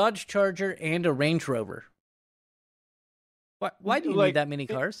 a Dodge Charger, and a Range Rover. Why do you need that many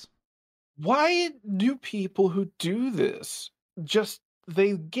cars? Why do people who do this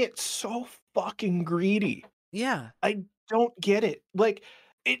they get so fucking greedy? Yeah. I don't get it. Like,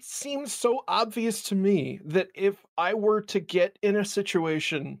 it seems so obvious to me that if I were to get in a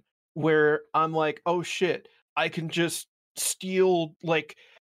situation where I'm like, oh shit, I can just steal, like,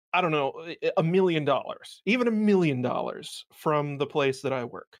 I don't know, $1 million, even $1 million from the place that I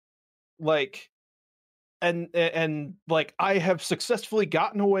work. Like, and like I have successfully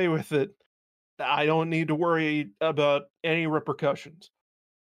gotten away with it. I don't need to worry about any repercussions.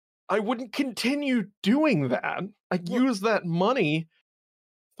 I wouldn't continue doing that. I'd use that money,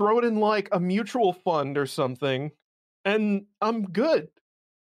 throw it in like a mutual fund or something, and I'm good.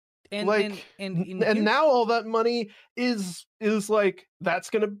 And now all that money is like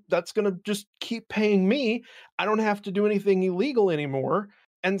that's gonna just keep paying me. I don't have to do anything illegal anymore,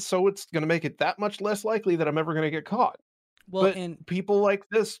 and so it's gonna make it that much less likely that I'm ever gonna get caught. Well, but and people like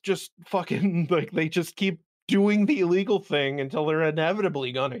this just fucking like they just keep doing the illegal thing until they're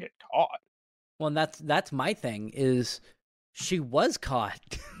inevitably gonna get caught. Well, and that's my thing is she was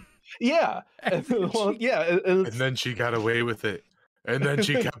caught. Yeah. Well, yeah. And then she got away with it. And then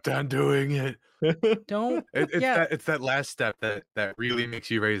she kept on doing it. It's that last step that really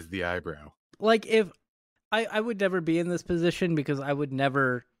makes you raise the eyebrow. Like, if I would never be in this position because I would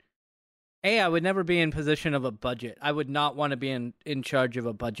never be in position of a budget. I would not want to be in charge of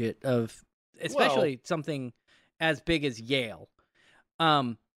a budget of, especially something as big as Yale.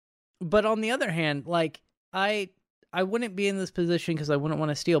 But on the other hand, like, I wouldn't be in this position because I wouldn't want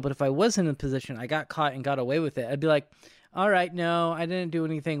to steal. But if I was in a position, I got caught and got away with it, I'd be like, all right, no, I didn't do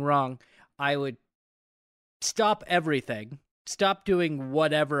anything wrong. I would stop everything, stop doing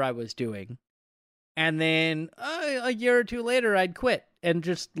whatever I was doing. And then a year or two later, I'd quit and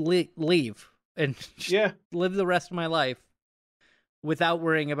just leave and live the rest of my life without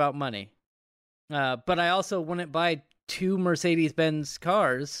worrying about money. But I also wouldn't buy 2 Mercedes-Benz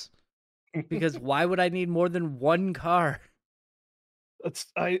cars because why would I need more than 1 car?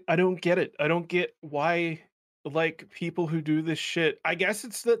 I don't get it. I don't get why, like, people who do this shit. I guess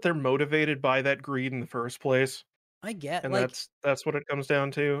it's that they're motivated by that greed in the first place. I get, and like, that's what it comes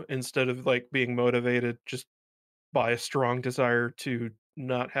down to, instead of like being motivated just by a strong desire to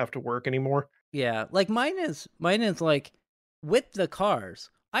not have to work anymore. Yeah, like mine is like with the cars.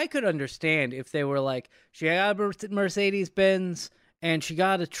 I could understand if they were like she got a Mercedes Benz and she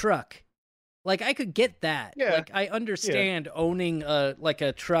got a truck. Like I could get that. Yeah. Like I understand owning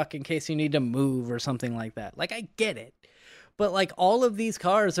a truck in case you need to move or something like that. Like I get it. But like all of these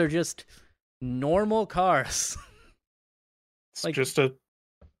cars are just normal cars. It's Like, just a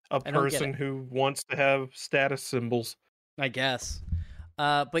I don't get person it. who wants to have status symbols. I guess.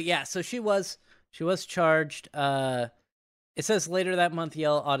 But yeah, so she was charged. It says later that month,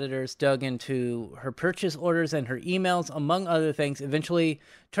 Yale auditors dug into her purchase orders and her emails, among other things, eventually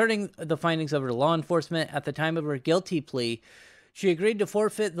turning the findings over to law enforcement. At the time of her guilty plea, she agreed to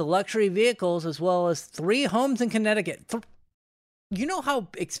forfeit the luxury vehicles as well as 3 homes in Connecticut. You know how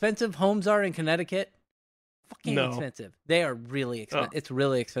expensive homes are in Connecticut? Fucking expensive. They are really expensive. It's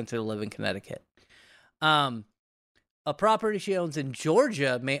really expensive to live in Connecticut. A property she owns in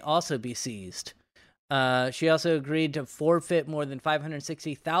Georgia may also be seized. She also agreed to forfeit more than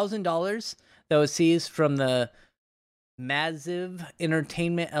 $560,000 that was seized from the Maziv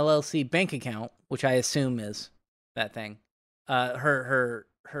Entertainment LLC bank account, which I assume is that thing. Her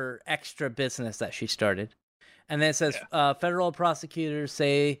extra business that she started. And then it says federal prosecutors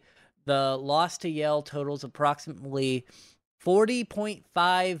say the loss to Yale totals approximately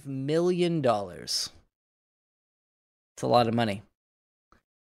 $40.5 million. It's a lot of money.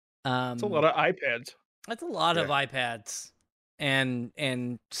 It's a lot of iPads. That's a lot of iPads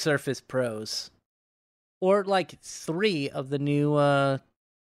and Surface Pros, or like 3 of the new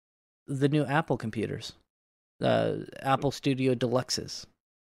Apple computers, Apple Studio Deluxes.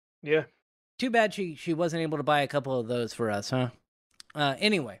 Yeah. Too bad she wasn't able to buy a couple of those for us, huh?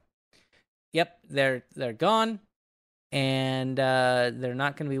 Anyway, yep, they're gone, and they're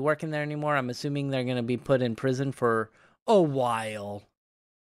not going to be working there anymore. I'm assuming they're going to be put in prison for a while.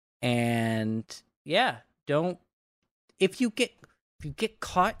 And yeah, if you get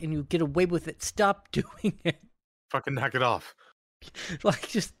caught and you get away with it, stop doing it. Fucking knock it off. Like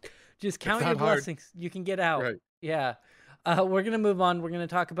just count your blessings. You can get out. Right. Yeah. We're gonna move on. We're gonna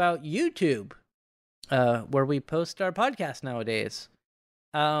talk about YouTube, where we post our podcast nowadays.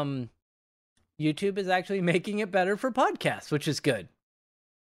 YouTube is actually making it better for podcasts, which is good.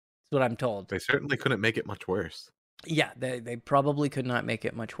 That's what I'm told. They certainly couldn't make it much worse. Yeah, they probably could not make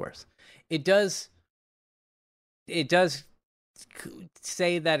it much worse. It does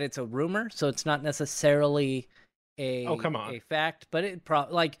say that it's a rumor, so it's not necessarily a fact, but it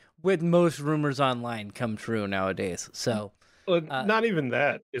like with most rumors online come true nowadays. So not even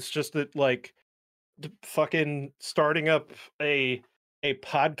that. It's just that like fucking starting up a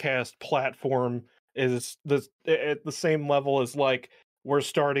podcast platform is at the same level as like we're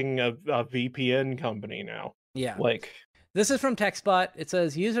starting a VPN company now. Yeah. Like this is from TechSpot. It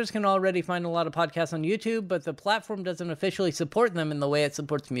says users can already find a lot of podcasts on YouTube, but the platform doesn't officially support them in the way it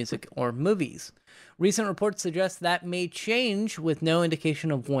supports music or movies. Recent reports suggest that may change with no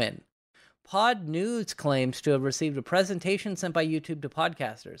indication of when. Pod News claims to have received a presentation sent by YouTube to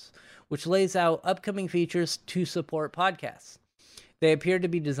podcasters, which lays out upcoming features to support podcasts. They appear to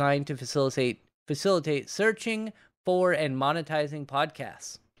be designed to facilitate searching for and monetizing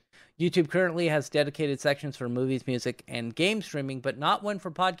podcasts. YouTube currently has dedicated sections for movies, music, and game streaming, but not one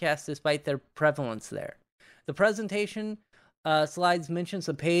for podcasts despite their prevalence there. The presentation slides mentions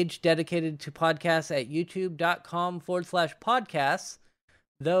a page dedicated to podcasts at youtube.com/podcasts,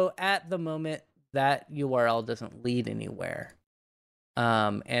 though at the moment that URL doesn't lead anywhere.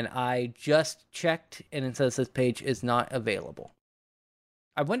 And I just checked and it says this page is not available.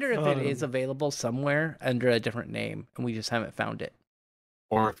 I wonder if it is available somewhere under a different name and we just haven't found it.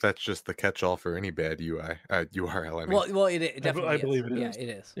 Or if that's just the catch-all for any bad URL. I mean. Well, it definitely I is. believe it is. Yeah, it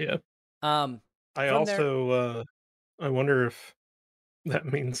is. Yeah. I also I wonder if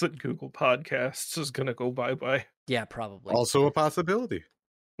that means that Google Podcasts is going to go bye-bye. Yeah, probably. Also a possibility.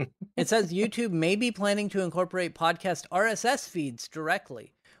 It says YouTube may be planning to incorporate podcast RSS feeds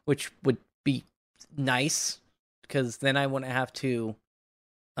directly, which would be nice because then I wouldn't have to,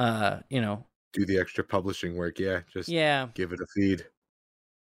 do the extra publishing work. Yeah, just give it a feed.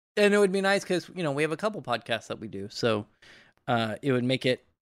 And it would be nice because, we have a couple podcasts that we do. So it would make it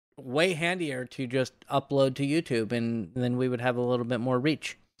way handier to just upload to YouTube, and then we would have a little bit more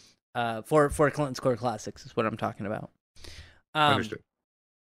reach for Clinton's Core Classics is what I'm talking about. Understood.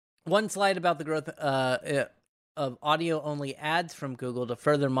 One slide about the growth of audio-only ads from Google to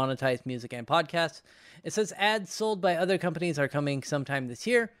further monetize music and podcasts. It says ads sold by other companies are coming sometime this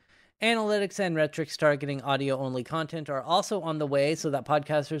year. Analytics and metrics targeting audio-only content are also on the way so that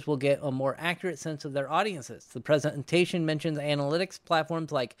podcasters will get a more accurate sense of their audiences. The presentation mentions analytics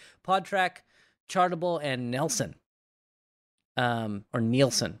platforms like Podtrac, Chartable and Nelson, or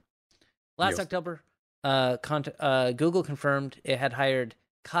Nielsen. Last Nielsen. October, Google confirmed it had hired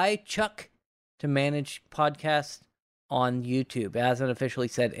Kai Chuck to manage podcasts on YouTube. It hasn't officially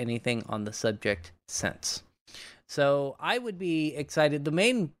said anything on the subject since. So I would be excited. The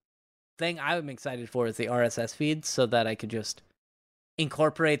main thing I'm excited for is the RSS feed, so that I could just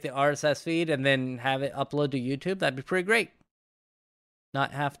incorporate the RSS feed and then have it upload to YouTube. That'd be pretty great.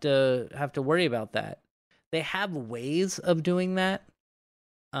 Not have to worry about that. They have ways of doing that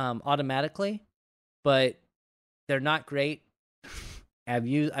automatically, but they're not great.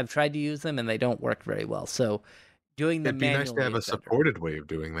 I've tried to use them and they don't work very well. So doing them manually, it'd be nice to have a supported way of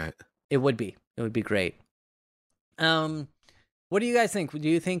doing that. It would be great. What do you guys think? Do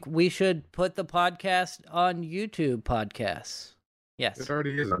you think we should put the podcast on YouTube podcasts? Yes. It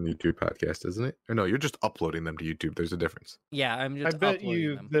already is on YouTube podcast, isn't it? Or no, you're just uploading them to YouTube. There's a difference. Yeah, I'm just I bet uploading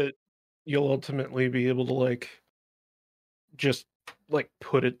you them. that you'll ultimately be able to like just like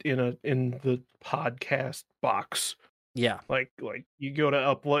put it in the podcast box. Yeah. Like you go to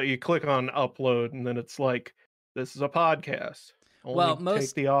upload, you click on upload, and then it's like, this is a podcast. Only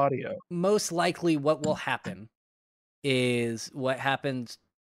take the audio. Most likely what will happen is what happens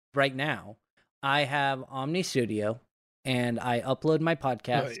right now. I have Omni Studio and I upload my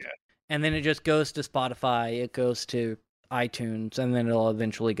podcast, and then it just goes to Spotify, it goes to iTunes, and then it'll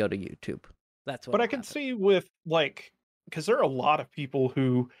eventually go to YouTube. That's what. But I can see with like, because there are a lot of people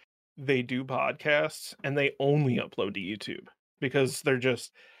who they do podcasts and they only upload to YouTube because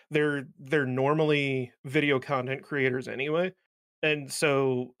they're normally video content creators anyway, and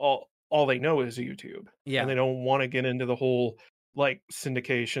so all they know is YouTube. Yeah, and they don't want to get into the whole like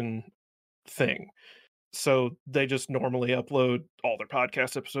syndication thing. So they just normally upload all their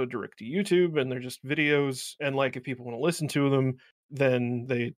podcast episodes direct to YouTube, and they're just videos. And like, if people want to listen to them, then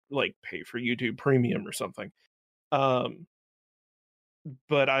they like pay for YouTube Premium or something. But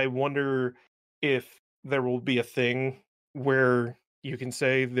I wonder if there will be a thing where you can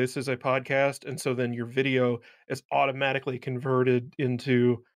say this is a podcast, and so then your video is automatically converted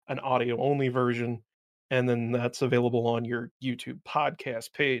into an audio only version, and then that's available on your YouTube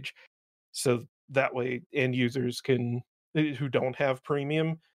podcast page. So that way end users who don't have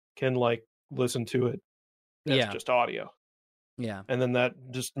premium can like listen to it as just audio. Yeah. And then that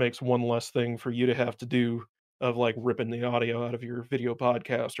just makes one less thing for you to have to do of like ripping the audio out of your video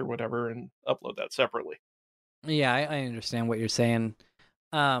podcast or whatever and upload that separately. Yeah, I understand what you're saying.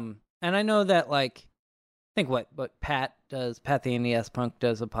 And I know that like, I think what Pat the NES Punk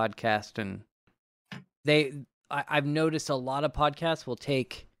does a podcast, and I've noticed a lot of podcasts will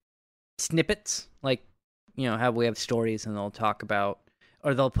take snippets, like, you know, how we have stories and they'll talk about,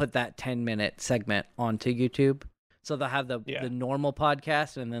 or they'll put that 10-minute segment onto YouTube. So they'll have the normal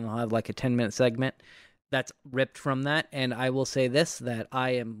podcast, and then they'll have like a 10-minute segment that's ripped from that. And I will say this, that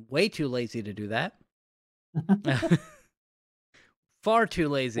I am way too lazy to do that. Far too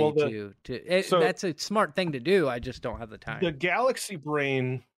lazy that's a smart thing to do. I just don't have the time. The Galaxy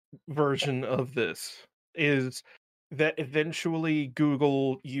Brain version of this is that eventually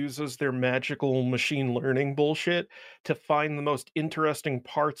Google uses their magical machine learning bullshit to find the most interesting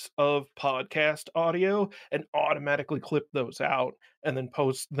parts of podcast audio and automatically clip those out and then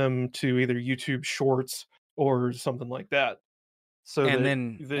post them to either YouTube Shorts or something like that. So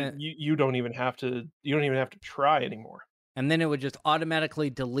you don't even have to try anymore. And then it would just automatically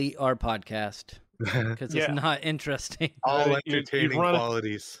delete our podcast because it's not interesting. All entertaining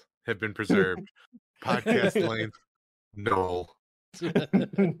qualities have been preserved. Podcast length, no.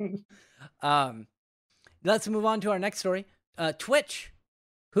 Let's move on to our next story. Twitch.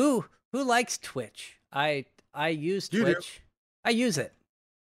 Who likes Twitch? I use Twitch. I use it.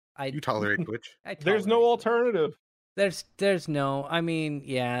 You tolerate Twitch? There's no alternative. There's no. I mean,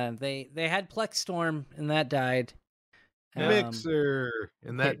 yeah, they had Plex Storm and that died. Mixer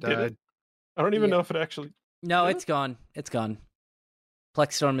and that died. I don't even know if it actually. No, it's gone. It's gone.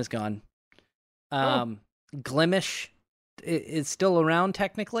 Plex Storm is gone. Glimish is still around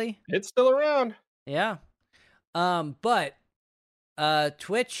technically. It's still around. Yeah. But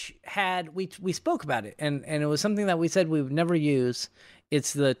Twitch had we spoke about it, and it was something that we said we would never use.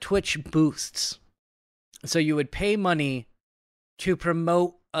 It's the Twitch boosts. So you would pay money to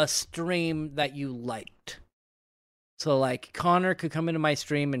promote a stream that you liked. So like Connor could come into my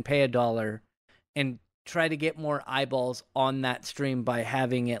stream and pay $1 and try to get more eyeballs on that stream by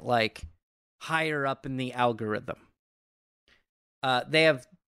having it like higher up in the algorithm. They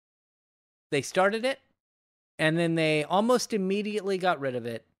started it, and then they almost immediately got rid of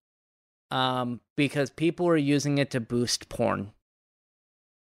it because people were using it to boost porn.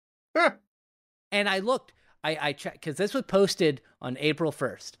 And I looked, I checked, because this was posted on April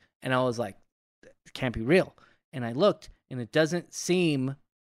 1st, and I was like, it can't be real. And I looked, and it doesn't seem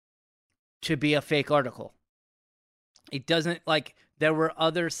to be a fake article. It doesn't, like, there were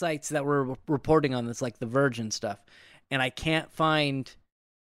other sites that were reporting on this, like The Verge and stuff, and I can't find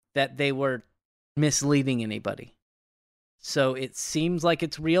that they were misleading anybody. So it seems like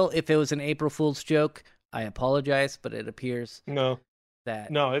it's real. If it was an April Fool's joke, I apologize, but it appears that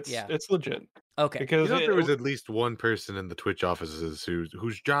it's legit. Okay, because there was at least one person in the Twitch offices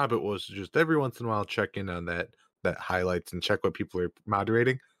whose job it was to just every once in a while check in on that highlights and check what people are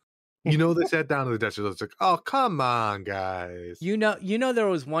moderating. They sat down at the desk and was like, "Oh, come on, guys." There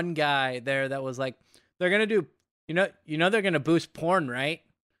was one guy there that was like, "They're gonna do, they're gonna boost porn, right?"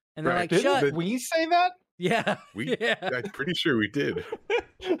 And they're like, "Did we say that?" Yeah, I'm pretty sure we did.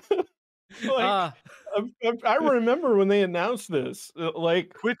 I remember when they announced this,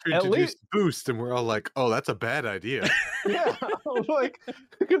 like Twitch introduced Boost, and we're all like, "Oh, that's a bad idea." Yeah, like,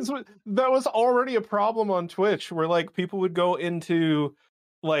 because that was already a problem on Twitch, where like people would go into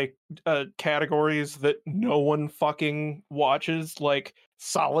like categories that no one fucking watches, like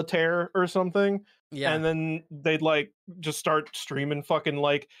solitaire or something, and then they'd like just start streaming fucking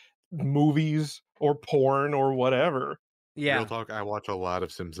like movies or porn or whatever. Yeah. Real talk, I watch a lot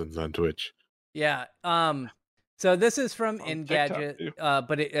of Simpsons on Twitch. Yeah. So this is from Engadget,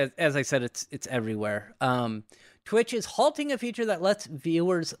 but as I said, it's everywhere. Twitch is halting a feature that lets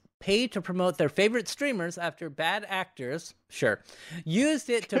viewers pay to promote their favorite streamers after bad actors, used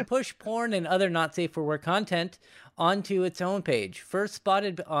it to push porn and other not safe for work content onto its own page. First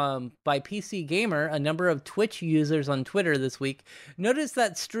spotted by PC Gamer, a number of Twitch users on Twitter this week noticed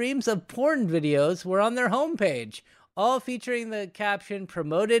that streams of porn videos were on their homepage, all featuring the caption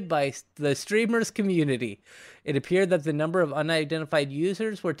 "promoted by the streamers community." It appeared that the number of unidentified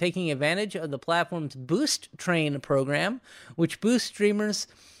users were taking advantage of the platform's Boost Train program, which boosts streamers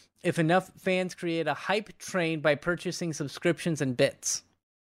if enough fans create a hype train by purchasing subscriptions and bits.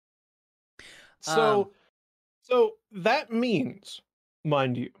 So that means,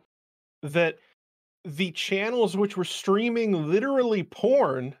 mind you, that the channels which were streaming literally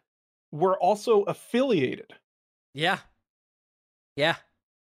porn were also affiliated. Yeah.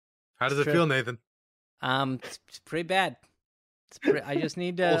 How does it feel, Nathan? It's pretty bad. I just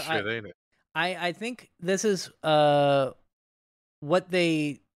need to. Bullshit, ain't it? I think this is what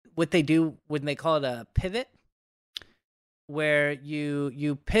they do when they call it a pivot, where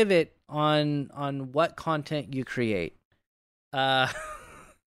you pivot on what content you create. And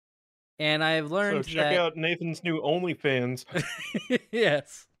I've learned so check out Nathan's new OnlyFans.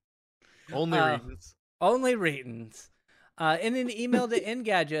 Yes. Only reasons. Only ratings. In an email to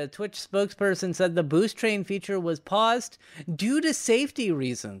Engadget, a Twitch spokesperson said the Boost Train feature was paused due to safety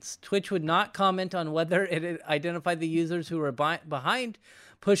reasons. Twitch would not comment on whether it had identified the users who were behind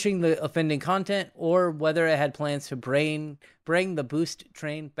pushing the offending content or whether it had plans to bring the Boost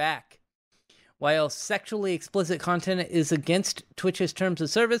Train back. While sexually explicit content is against Twitch's terms of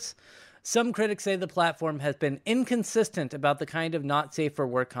service, some critics say the platform has been inconsistent about the kind of not safe for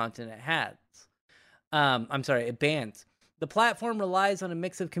work content it has. It bans. The platform relies on a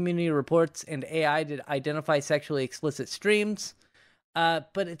mix of community reports and AI to identify sexually explicit streams.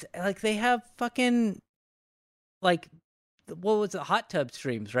 But it's like they have fucking, like, what was it? Hot tub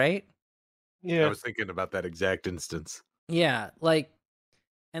streams, right? Yeah. I was thinking about that exact instance. Yeah. Like,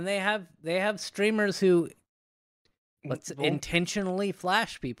 and they have streamers who intentionally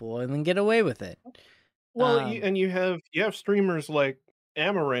flash people and then get away with it. Well, and you have streamers like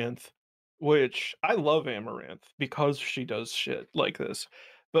Amaranth, which I love Amaranth because she does shit like this.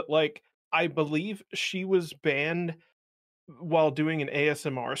 But like, I believe she was banned while doing an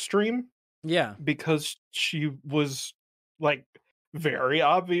ASMR stream. Yeah. Because she was like very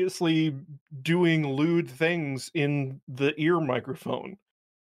obviously doing lewd things in the ear microphone.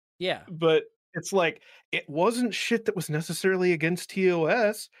 Yeah. But it's like, it wasn't shit that was necessarily against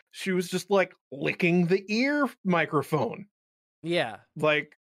TOS. She was just like licking the ear microphone. Yeah.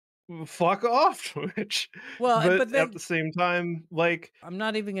 Like, fuck off, Twitch. Well, but then, at the same time, like, I'm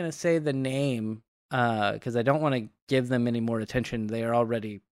not even going to say the name because I don't want to give them any more attention. They are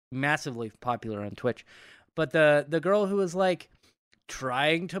already massively popular on Twitch. But the girl who was like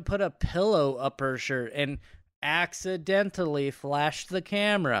trying to put a pillow up her shirt and accidentally flashed the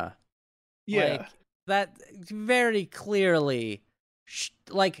camera. Yeah. Like, that very clearly,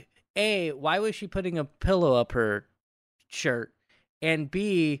 like, A, why was she putting a pillow up her shirt? And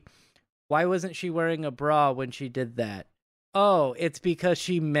B, why wasn't she wearing a bra when she did that? Oh, it's because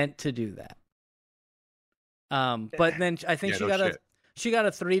she meant to do that. But then I think she got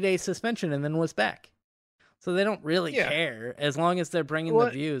a 3-day suspension and then was back. So they don't really care as long as they're bringing the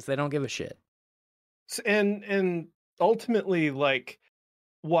views. They don't give a shit. And ultimately, like,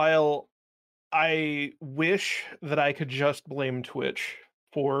 while I wish that I could just blame Twitch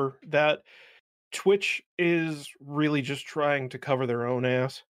for that, Twitch is really just trying to cover their own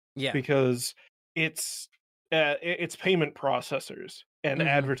ass. Yeah. Because it's payment processors and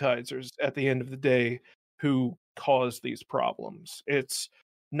advertisers at the end of the day who cause these problems. It's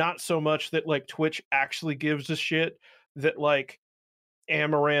not so much that like Twitch actually gives a shit that like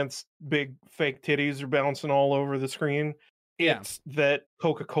Amaranth's big fake titties are bouncing all over the screen. It's that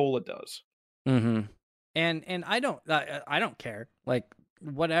Coca-Cola does. Mm-hmm. And I don't care. Like,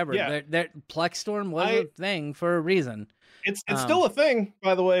 whatever. Yeah. Plexstorm was a thing for a reason. It's still a thing,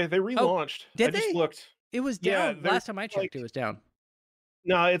 by the way. They relaunched. Did I just looked. It was down. Last time I checked, it was down.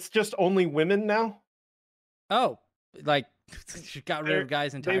 No, it's just only women now. Oh, like got rid of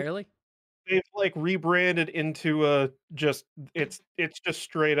guys entirely? They've like rebranded into it's just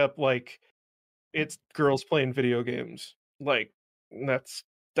straight up like it's girls playing video games. Like that's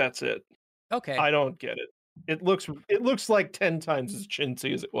it. Okay. I don't get it. It looks like 10 times as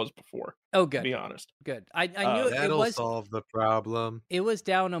chintzy as it was before. Oh, good. To be honest. Good. I knew that'll solve the problem. It was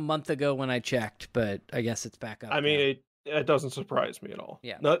down a month ago when I checked, but I guess it's back up. I mean, it doesn't surprise me at all.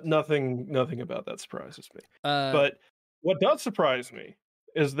 Yeah. Nothing about that surprises me. But what does surprise me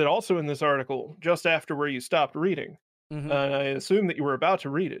is that also in this article, just after where you stopped reading, and I assume that you were about to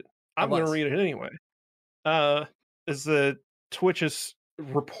read it. I'm going to read it anyway. Is that Twitch is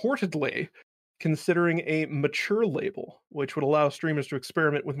reportedly considering a mature label, which would allow streamers to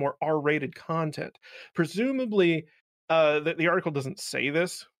experiment with more R-rated content. Presumably, the article doesn't say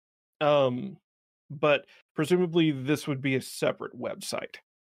this, but presumably this would be a separate website.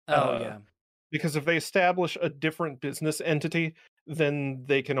 Yeah. Because if they establish a different business entity, then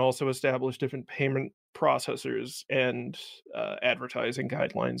they can also establish different payment processors and advertising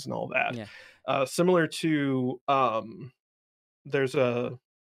guidelines and all that. Yeah. Similar to there's a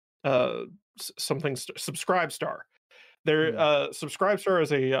something Subscribestar. Subscribestar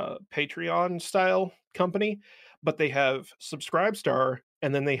is a Patreon style company, but they have Subscribestar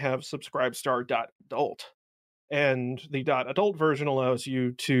and then they have Subscribestar.adult. And the .adult version allows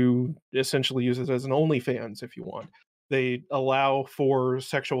you to essentially use it as an OnlyFans if you want. They allow for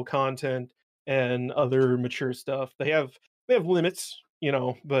sexual content and other mature stuff. They have limits,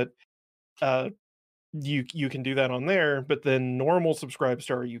 but you can do that on there, but then normal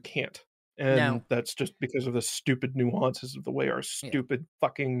Subscribestar you can't. And that's just because of the stupid nuances of the way our stupid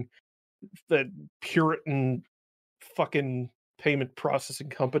fucking the Puritan fucking payment processing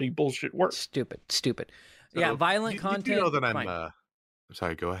company bullshit works. Stupid. So violent content. You know that I'm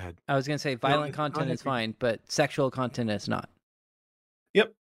sorry, go ahead. I was going to say violent content is fine, but sexual content is not.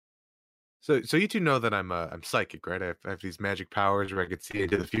 Yep. So you two know that I'm psychic, right? I have these magic powers where I could see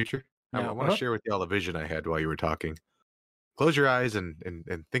into the future. I want to share with y'all a vision I had while you were talking. Close your eyes and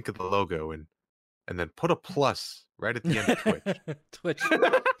think of the logo and then put a plus right at the end of Twitch.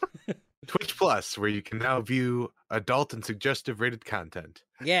 Twitch Plus, where you can now view adult and suggestive rated content.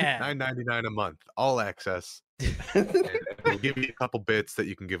 Yeah. $9.99 a month, all access. and we'll give you a couple bits that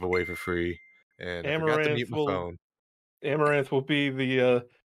you can give away for free. And I forgot to mute my phone. Amaranth will be the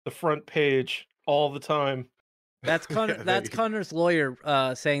front page all the time. That's that's Connor's lawyer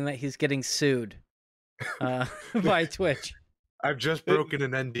saying that he's getting sued by Twitch. I've just broken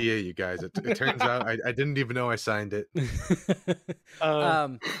an NDA, you guys. It turns out I didn't even know I signed it.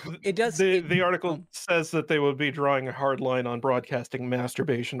 It does. The article says that they would be drawing a hard line on broadcasting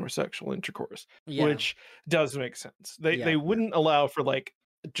masturbation or sexual intercourse, which does make sense. They wouldn't allow for like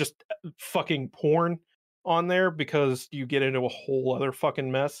just fucking porn on there because you get into a whole other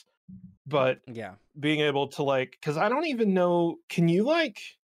fucking mess. But being able to like, because I don't even know, can you like?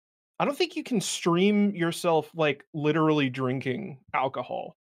 I don't think you can stream yourself like literally drinking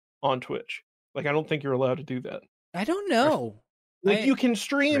alcohol on Twitch. Like, I don't think you're allowed to do that. I don't know. Like, you can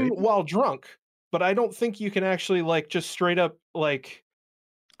stream while drunk, but I don't think you can actually like just straight up like.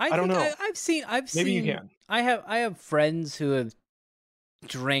 I don't know. I've seen. Maybe you can. I have friends who have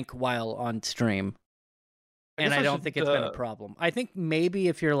drank while on stream, and I don't think it's been a problem. I think maybe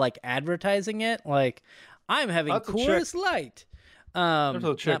if you're like advertising it, like I'm having Coors Light.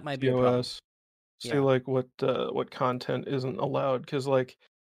 That might be a problem. See like what content isn't allowed, because like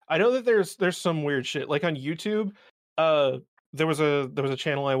I know that there's some weird shit like on YouTube. There was a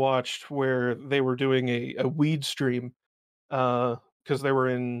channel I watched where they were doing a weed stream because they were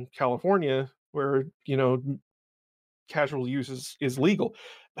in California where casual use is legal.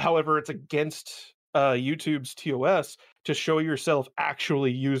 However, it's against YouTube's TOS to show yourself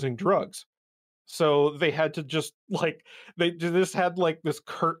actually using drugs. So they had to just they just had like this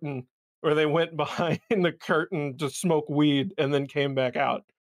curtain where they went behind the curtain to smoke weed and then came back out.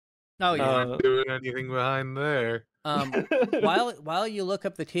 Oh You yeah. weren't doing anything behind there. While you look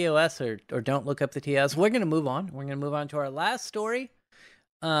up the TOS or don't look up the TOS, we're gonna move on. We're gonna move on to our last story,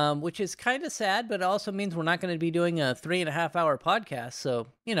 which is kind of sad, but it also means we're not going to be doing a 3.5 hour podcast. So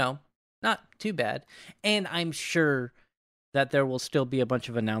not too bad. And I'm sure that there will still be a bunch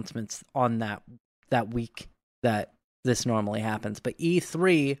of announcements on that week that this normally happens. But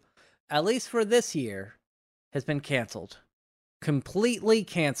E3, at least for this year, has been canceled. Completely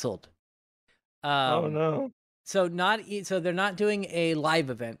canceled. Oh no. So they're not doing a live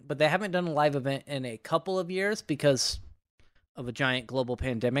event, but they haven't done a live event in a couple of years because of a giant global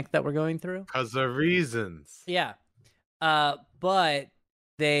pandemic that we're going through. Because of reasons. Yeah. But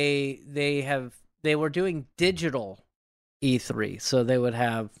they were doing digital E3, so they would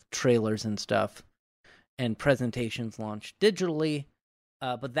have trailers and stuff and presentations launched digitally,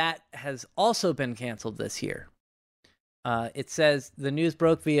 but that has also been canceled this year. It says the news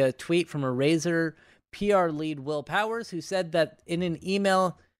broke via a tweet from a Razer PR lead, Will Powers, who said that in an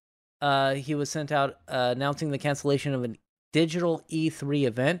email he was sent out announcing the cancellation of an digital E3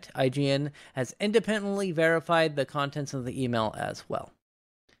 event. IGN has independently verified the contents of the email as well.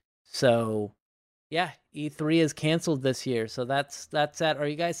 So, yeah, E3 is canceled this year. So that's sad. Are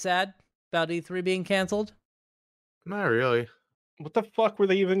you guys sad about E3 being canceled? Not really. What the fuck were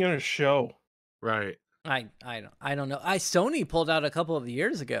they even going to show? Right. I don't know. Sony pulled out a couple of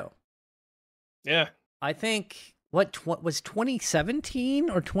years ago. Yeah. I think what was 2017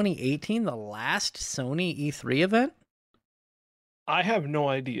 or 2018 the last Sony E3 event? I have no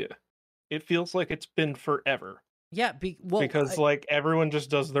idea. It feels like it's been forever. Yeah, because everyone just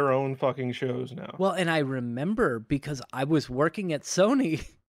does their own fucking shows now. Well, and I remember because I was working at Sony,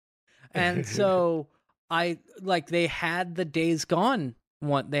 and so they had the Days Gone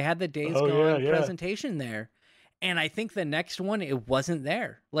one. They had the Days Gone presentation there, and I think the next one it wasn't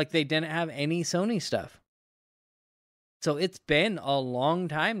there. Like they didn't have any Sony stuff. So it's been a long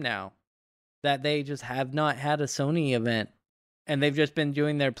time now that they just have not had a Sony event, and they've just been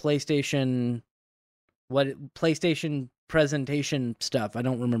doing their PlayStation presentation stuff. I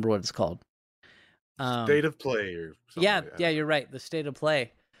don't remember what it's called. State of Play or something. Yeah, you're right. The State of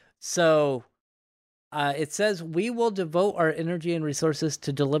Play. So it says we will devote our energy and resources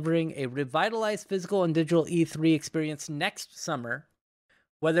to delivering a revitalized physical and digital E3 experience next summer.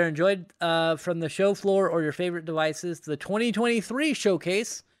 Whether enjoyed from the show floor or your favorite devices, the 2023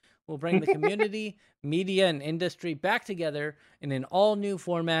 showcase will bring the community, media, and industry back together in an all-new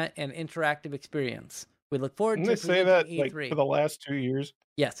format and interactive experience. We look forward to presenting that E3 for the last 2 years.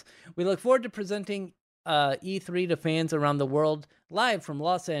 Yes, we look forward to presenting E3 to fans around the world live from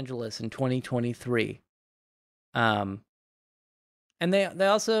Los Angeles in 2023. And they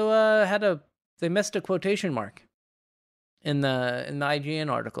also they missed a quotation mark in the IGN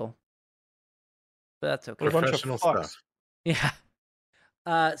article, but that's okay. Professional stuff. Yeah.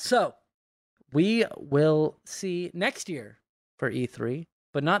 So we will see next year for E3,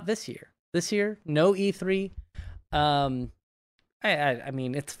 but not this year. This year, no E3. I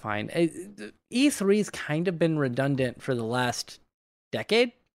mean, it's fine. E3's kind of been redundant for the last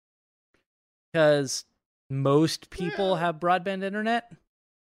decade because most people have broadband internet.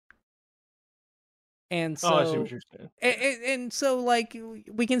 And so, I see what you're saying. And so,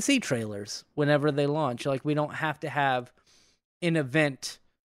 we can see trailers whenever they launch. Like, we don't have to have an event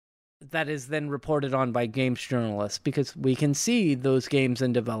that is then reported on by games journalists because we can see those games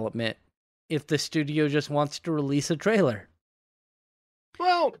in development if the studio just wants to release a trailer.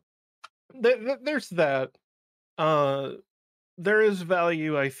 Well, there's that. There is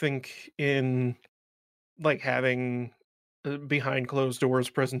value, I think, in having behind closed doors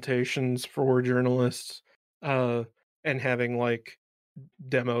presentations for journalists, and having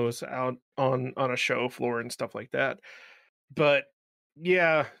demos out on a show floor and stuff like that. But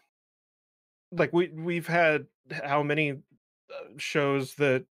yeah, we've had how many shows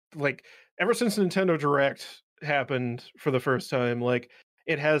that ever since Nintendo Direct happened for the first time,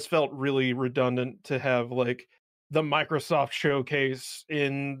 it has felt really redundant to have the Microsoft showcase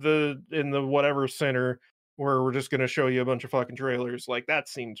in the whatever center where we're just going to show you a bunch of fucking trailers. That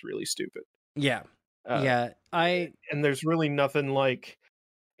seems really stupid. Yeah. And there's really nothing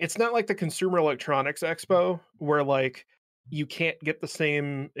it's not like the Consumer Electronics Expo where you can't get the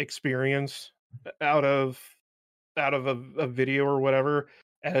same experience out of a video or whatever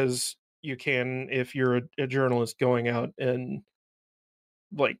as you can if you're a journalist going out and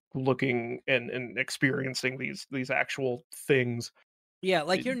like looking and experiencing these actual things. Yeah,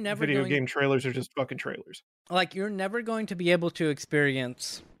 like you're never Video going game trailers are just fucking trailers. like you're never going to be able to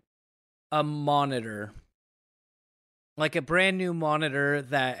experience a monitor, like a brand new monitor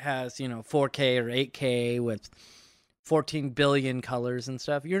that has, 4K or 8K with 14 billion colors and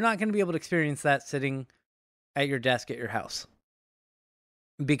stuff. You're not going to be able to experience that sitting at your desk at your house,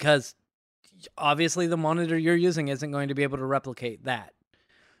 because obviously the monitor you're using isn't going to be able to replicate that.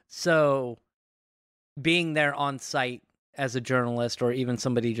 So being there on site as a journalist, or even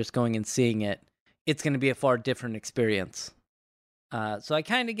somebody just going and seeing it, it's going to be a far different experience. So I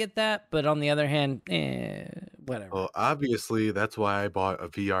kind of get that, but on the other hand, whatever. Well, obviously, that's why I bought a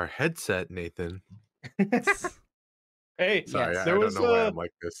VR headset, Nathan. Hey, Sorry, Yes. I don't know why I'm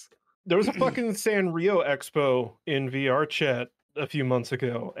like this. there was a fucking Sanrio Expo in VR chat a few months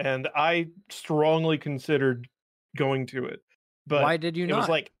ago, and I strongly considered going to it. But Why did you it not? was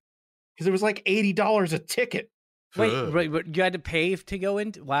like, because it was like $80 a ticket. Wait, Ugh. wait, you had to pay to go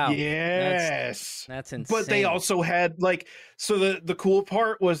into? Wow. Yes. That's insane. But they also had like, so the cool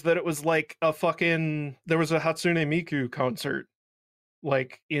part was that it was like a fucking, there was a Hatsune Miku concert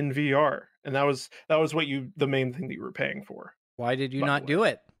like in VR, and that was what the main thing that you were paying for. Why did you by the not way. do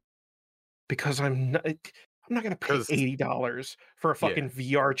it? Because I'm not gonna pay 'Cause- $80 for a Yeah. fucking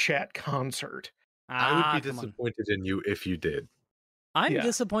VR chat concert. I would be Come on. disappointed in you if you did. I'm Yeah.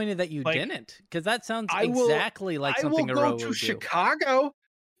 disappointed that you Like, didn't, because that sounds I will- exactly like something I a will Aro go would to do. Chicago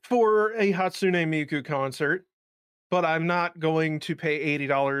for a Hatsune Miku concert, but I'm not going to pay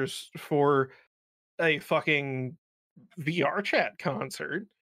 $80 for a fucking VR chat concert.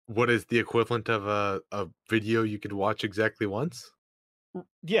 What is the equivalent of a video you could watch exactly once?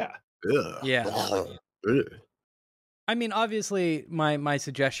 Yeah. Ugh. Yeah. Ugh. I mean, obviously, my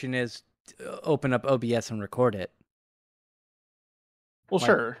suggestion is open up OBS and record it. Well, Like,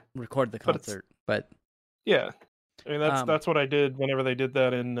 sure. Record the But it's- concert, but Yeah. I mean, Um, that's what I did whenever they did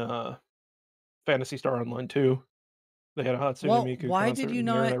that in Phantasy Star Online 2. They had a Hatsune Well, Miku why concert did you in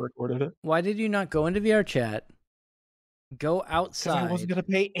there, and not- I recorded it. why did you not go into VR chat, go Because outside? I wasn't going to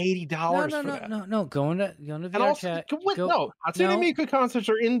pay $80 for that. No. Go into And VR also, chat. what? Go, No, Hatsune Miku concerts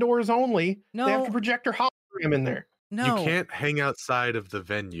are indoors only. They have No. to project their hologram in there. no. You can't hang outside of the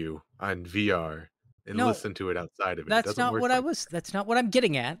venue on VR and No, listen to it outside of it. It That's doesn't not work what like that. That's not what I'm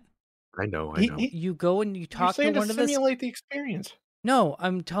getting at. I know. You go and you You're talk to saying one to of the. simulate the experience. No,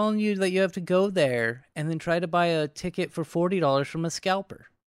 I'm telling you that you have to go there and then try to buy a ticket for $40 from a scalper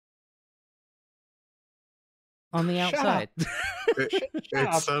on the Shut up. outside.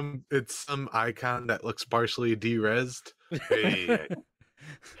 Shut up. It's some icon that looks partially derezzed. Hey,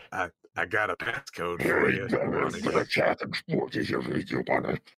 I got a passcode for you. if you wanna For the chat and sports is your video on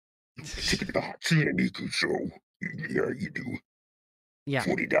it. Ticket to the Hatsune Miku show. Yeah, you do. Yeah,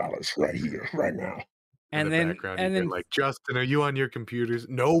 $40 right here, right now. In and the then background, and you're then like, Justin, are you on your computers?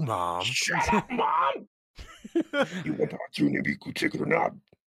 No, Mom. Shut up, Mom! You want the Hatsune Miku ticket or not?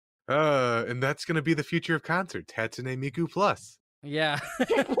 And that's gonna be the future of concerts. Hatsune Miku Plus. yeah.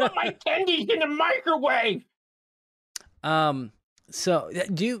 Put my candies in the microwave! So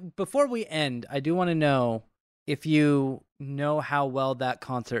before we end, I do want to know if you know how well that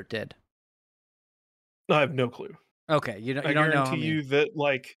concert did. I have no clue. Okay, you don't I know. guarantee How many- you that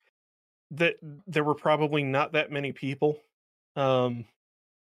like that there were probably not that many people, and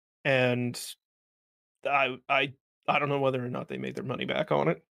I don't know whether or not they made their money back on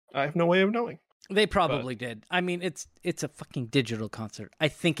it. I have no way of knowing. They probably did. I mean, it's a fucking digital concert. I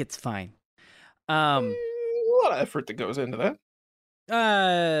think it's fine. A lot of effort that goes into that.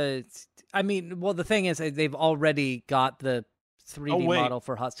 I mean, well, the thing is, they've already got the 3D wait. model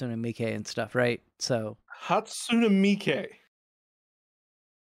for Hatsune Miku and stuff, right? So Hatsune Miku.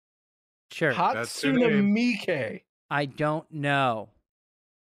 sure. That's her Hatsune name. Miku. I don't know.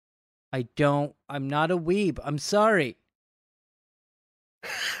 I'm not a weeb. I'm sorry.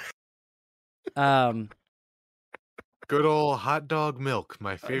 Good old hot dog milk,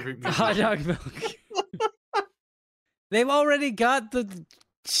 my favorite. Hot musician. dog milk. They've already got the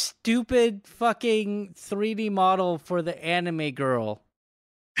stupid fucking 3D model for the anime girl.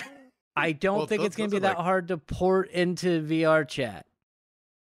 I don't Well, think it's going to those be are that like- hard to port into VR chat.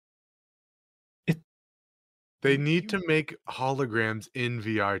 They need to make holograms in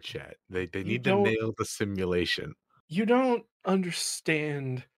VR chat. They need to don't- nail the simulation. You don't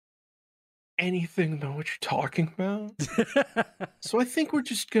understand anything about what you're talking about. So I think we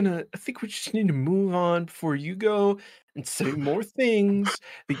just need to move on before you go and say more things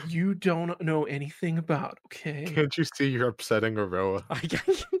that you don't know anything about, okay? Can't you see you're upsetting Aroa?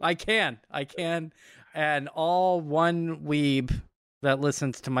 I can, and all one weeb that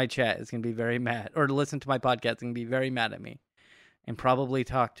listens to my chat is going to be very mad, or listen to my podcast is going to be very mad at me, and probably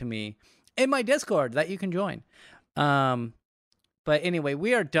talk to me in my Discord that you can join. But anyway,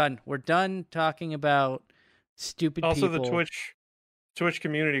 we are done. We're done talking about stupid Also, people. the Twitch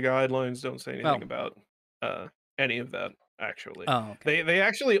community guidelines don't say anything about any of that. Actually, okay. they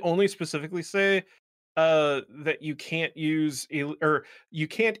actually only specifically say that you can't use or you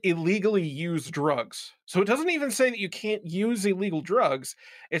can't illegally use drugs. So it doesn't even say that you can't use illegal drugs.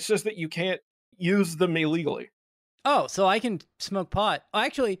 It's just that you can't use them illegally. Oh, so I can smoke pot.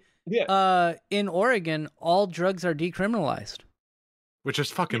 Actually, yeah. In Oregon, all drugs are decriminalized. Which is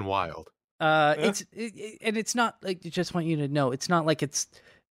fucking wild. And it's not like, I just want you to know, it's not like it's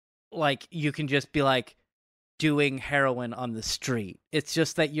like you can just be like doing heroin on the street. It's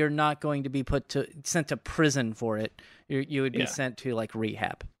just that you're not going to be sent to prison for it. You would be sent to like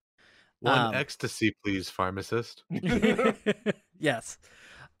rehab. One ecstasy, please, pharmacist. Yes.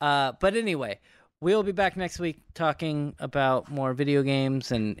 But anyway, we'll be back next week talking about more video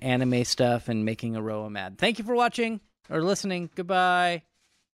games and anime stuff and making Aroa mad. Thank you for watching or listening. Goodbye.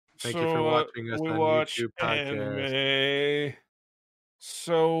 Thank you for watching us on YouTube podcast. Anime.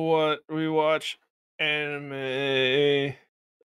 So what? We watch anime.